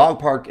for Dog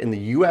Park in the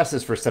U.S.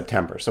 is for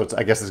September, so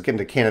I guess it's getting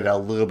to Canada a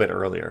little bit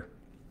earlier.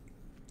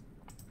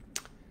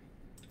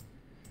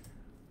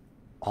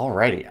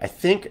 Alrighty, I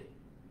think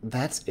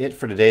that's it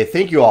for today.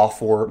 Thank you all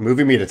for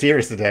moving me to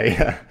tears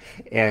today,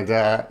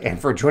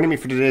 and for joining me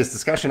for today's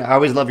discussion. I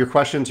always love your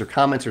questions, your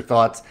comments, your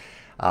thoughts.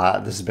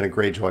 This has been a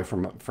great joy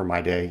for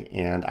my day,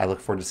 and I look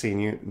forward to seeing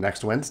you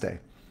next Wednesday.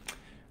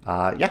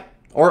 Yeah,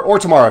 or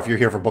tomorrow if you're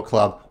here for book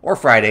club, or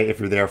Friday if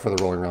you're there for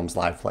the Rolling Realms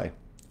live play.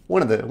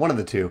 One of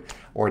the two,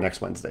 or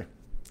next Wednesday.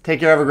 Take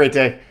care. Have a great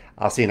day.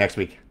 I'll see you next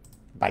week.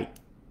 Bye.